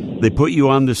they put you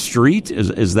on the street?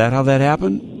 Is that how that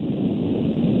happened?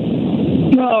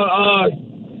 No,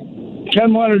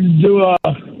 Ken wanted to do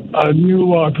a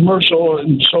new commercial,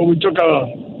 and so we took a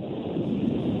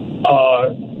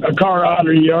car out of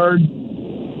the yard,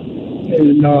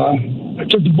 and I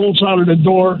took the bolts out of the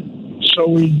door, so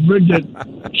we rigged it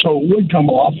so it would come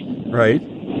off. Right.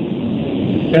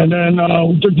 And then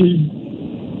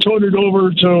we towed it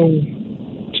over to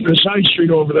the side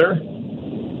street over there,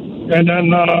 and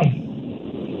then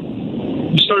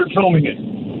we started filming it.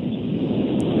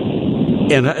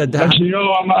 And actually,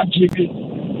 I'm on TV.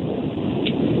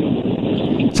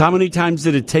 So how many times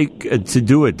did it take to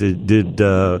do it?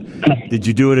 Did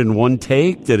you do it in one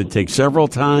take? Did it take several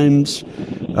times?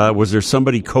 Was there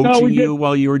somebody coaching you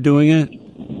while you were doing it?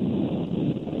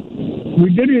 We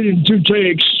did it in two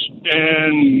takes,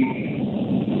 and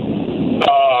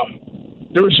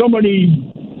there was somebody,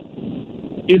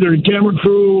 either the camera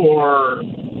crew or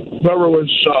whoever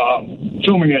was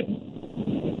filming it,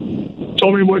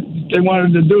 told me what they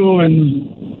wanted to do, and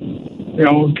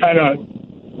kind of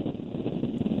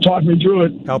talked me through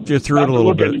it. Helped you through it a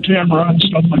little bit. Look at the camera and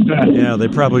stuff like that. Yeah, they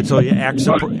probably told you act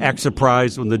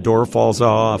surprised when the door falls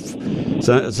off,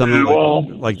 something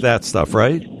like that stuff,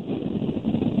 right?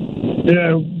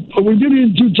 Yeah, but we did it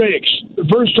in two takes. The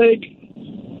first take,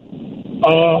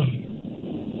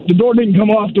 the door didn't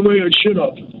come off the way it should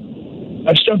have.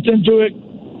 I stepped into it,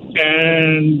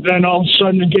 and then all of a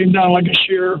sudden it came down like a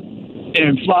shear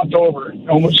and flopped over.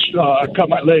 Almost cut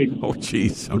my leg. Oh,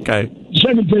 jeez. Okay.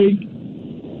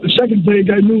 The second take,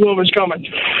 I knew what was coming.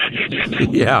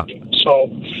 Yeah. So,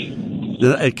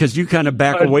 because you kind of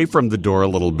back away from the door a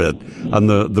little bit on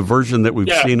the version that we've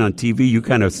seen on TV, you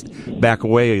kind of back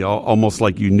away almost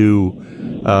like you knew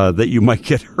that you might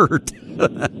get hurt.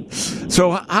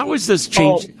 So how was this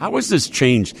changed? How was this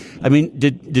changed? I mean,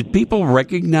 did people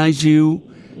recognize you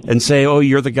and say, "Oh,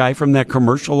 you're the guy from that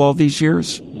commercial all these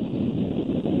years"?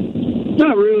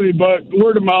 Not really, but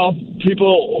word of mouth.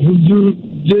 People who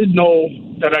did know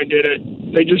that I did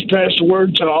it, they just passed the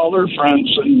word to all their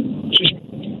friends, and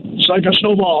it's like a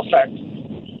snowball effect.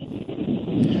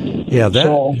 Yeah,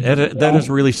 that is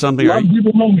really something. A lot of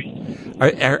people know me.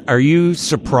 Are you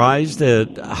surprised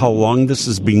at how long this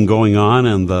has been going on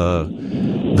and the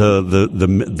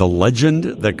legend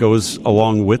that goes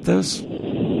along with this?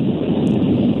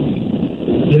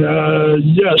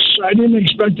 Yes, I didn't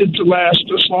expect it to last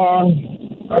this long.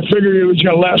 I figured it was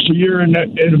going to last a year and that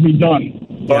it'll be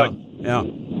done. But yeah.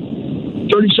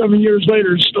 37 years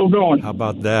later, it's still going. How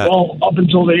about that? Well, up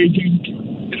until the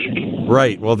 18th.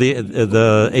 Right. Well, the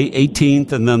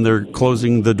 18th, and then they're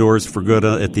closing the doors for good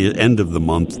at the end of the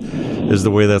month is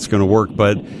the way that's going to work.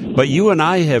 But you and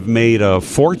I have made a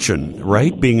fortune,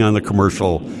 right, being on the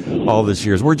commercial all this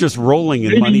years. We're just rolling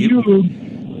in money.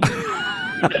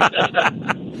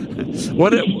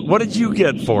 What did you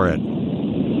get for it?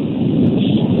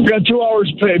 Got 2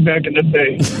 hours pay back in the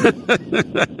day.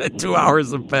 2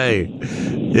 hours of pay.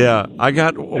 Yeah, I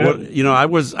got. I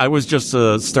was just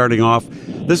starting off.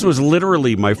 This was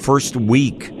literally my first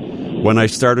week when I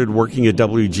started working at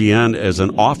WGN as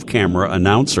an off-camera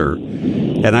announcer,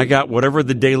 and I got whatever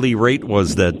the daily rate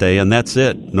was that day, and that's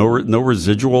it. No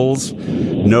residuals,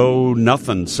 no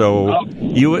nothing. So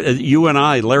you and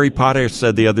I, Larry Potter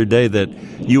said the other day that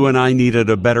you and I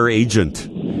needed a better agent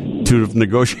to have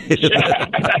negotiated that.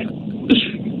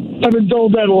 I've been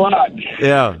told that a lot.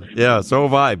 Yeah, so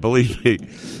have I, believe me.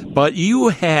 But you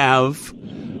have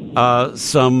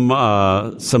some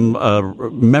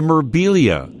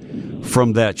memorabilia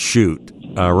from that shoot,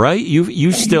 right?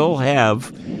 You still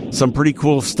have some pretty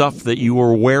cool stuff that you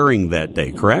were wearing that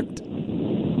day, correct?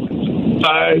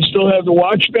 I still have the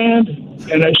watch band,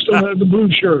 and I still have the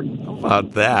blue shirt. How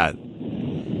about that?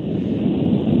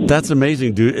 That's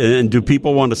amazing. Do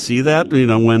people want to see that?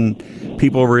 When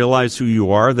people realize who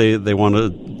you are, they want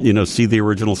to see the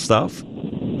original stuff.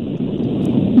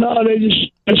 No, they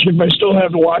just ask if I still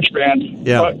have the watch band.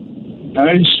 Yeah, but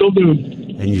I still do.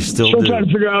 And you still trying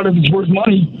to figure out if it's worth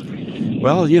money.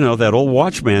 Well, that old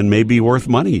Watchman may be worth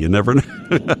money. You never know.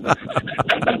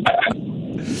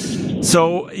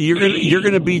 So you're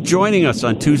gonna be joining us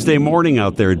on Tuesday morning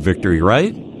out there at Victory,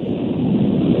 right?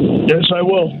 Yes, I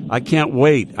will. I can't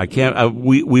wait.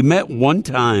 We met one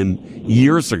time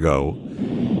years ago,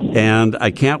 and I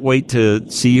can't wait to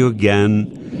see you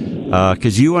again.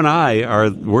 Because you and I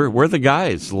we're the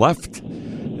guys left,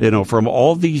 from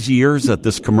all these years that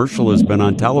this commercial has been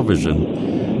on television.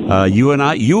 You and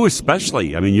I, you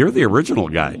especially. I mean, you're the original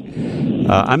guy.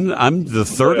 I'm the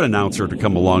third announcer to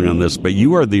come along on this, but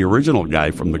you are the original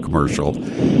guy from the commercial,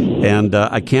 and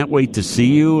I can't wait to see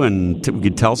you and we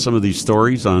can tell some of these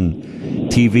stories on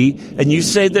TV. And you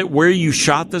say that where you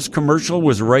shot this commercial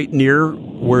was right near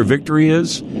where Victory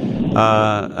is,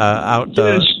 out.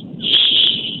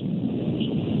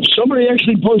 Somebody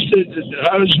actually posted,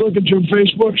 I was looking through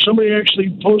Facebook, somebody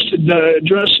actually posted the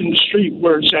address in the street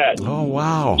where it's at. Oh,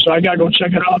 wow. So I got to go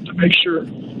check it out to make sure.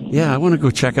 Yeah, I want to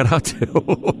go check it out,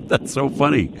 too. That's so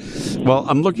funny. Well,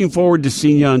 I'm looking forward to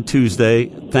seeing you on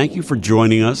Tuesday. Thank you for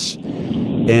joining us.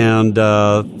 And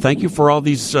thank you for all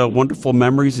these wonderful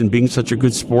memories and being such a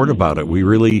good sport about it. We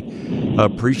really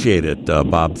appreciate it,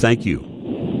 Bob. Thank you.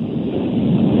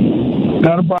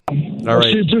 Not a problem. All right.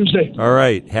 See you Tuesday. All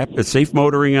right. Safe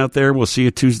motoring out there. We'll see you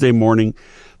Tuesday morning.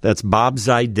 That's Bob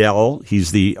Zidell.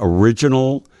 He's the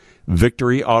original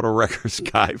Victory Auto Wreckers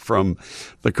guy from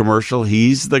the commercial.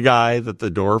 He's the guy that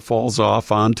the door falls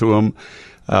off onto him,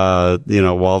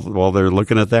 while they're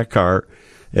looking at that car.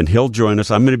 And he'll join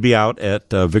us. I'm going to be out at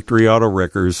Victory Auto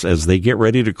Wreckers as they get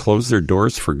ready to close their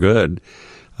doors for good.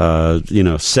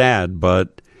 Sad,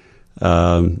 but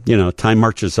time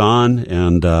marches on,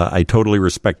 and I totally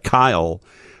respect Kyle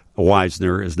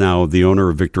Weisner is now the owner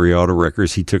of Victory Auto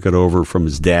Wreckers. He took it over from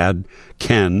his dad,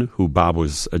 Ken, who Bob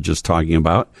was just talking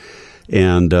about.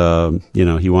 And,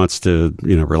 he wants to,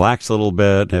 relax a little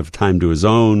bit, have time to his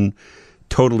own.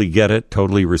 Totally get it,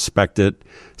 totally respect it.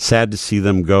 Sad to see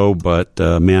them go, but,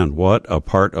 man, what a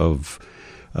part of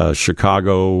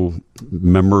Chicago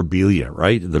memorabilia,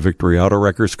 right? The Victory Auto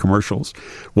Wreckers commercials.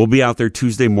 We'll be out there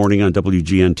Tuesday morning on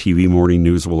WGN TV Morning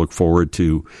News. We'll look forward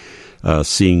to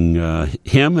seeing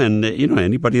him and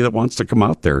anybody that wants to come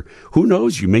out there. Who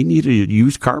knows? You may need a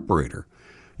used carburetor.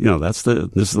 This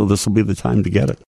will be the time to get it.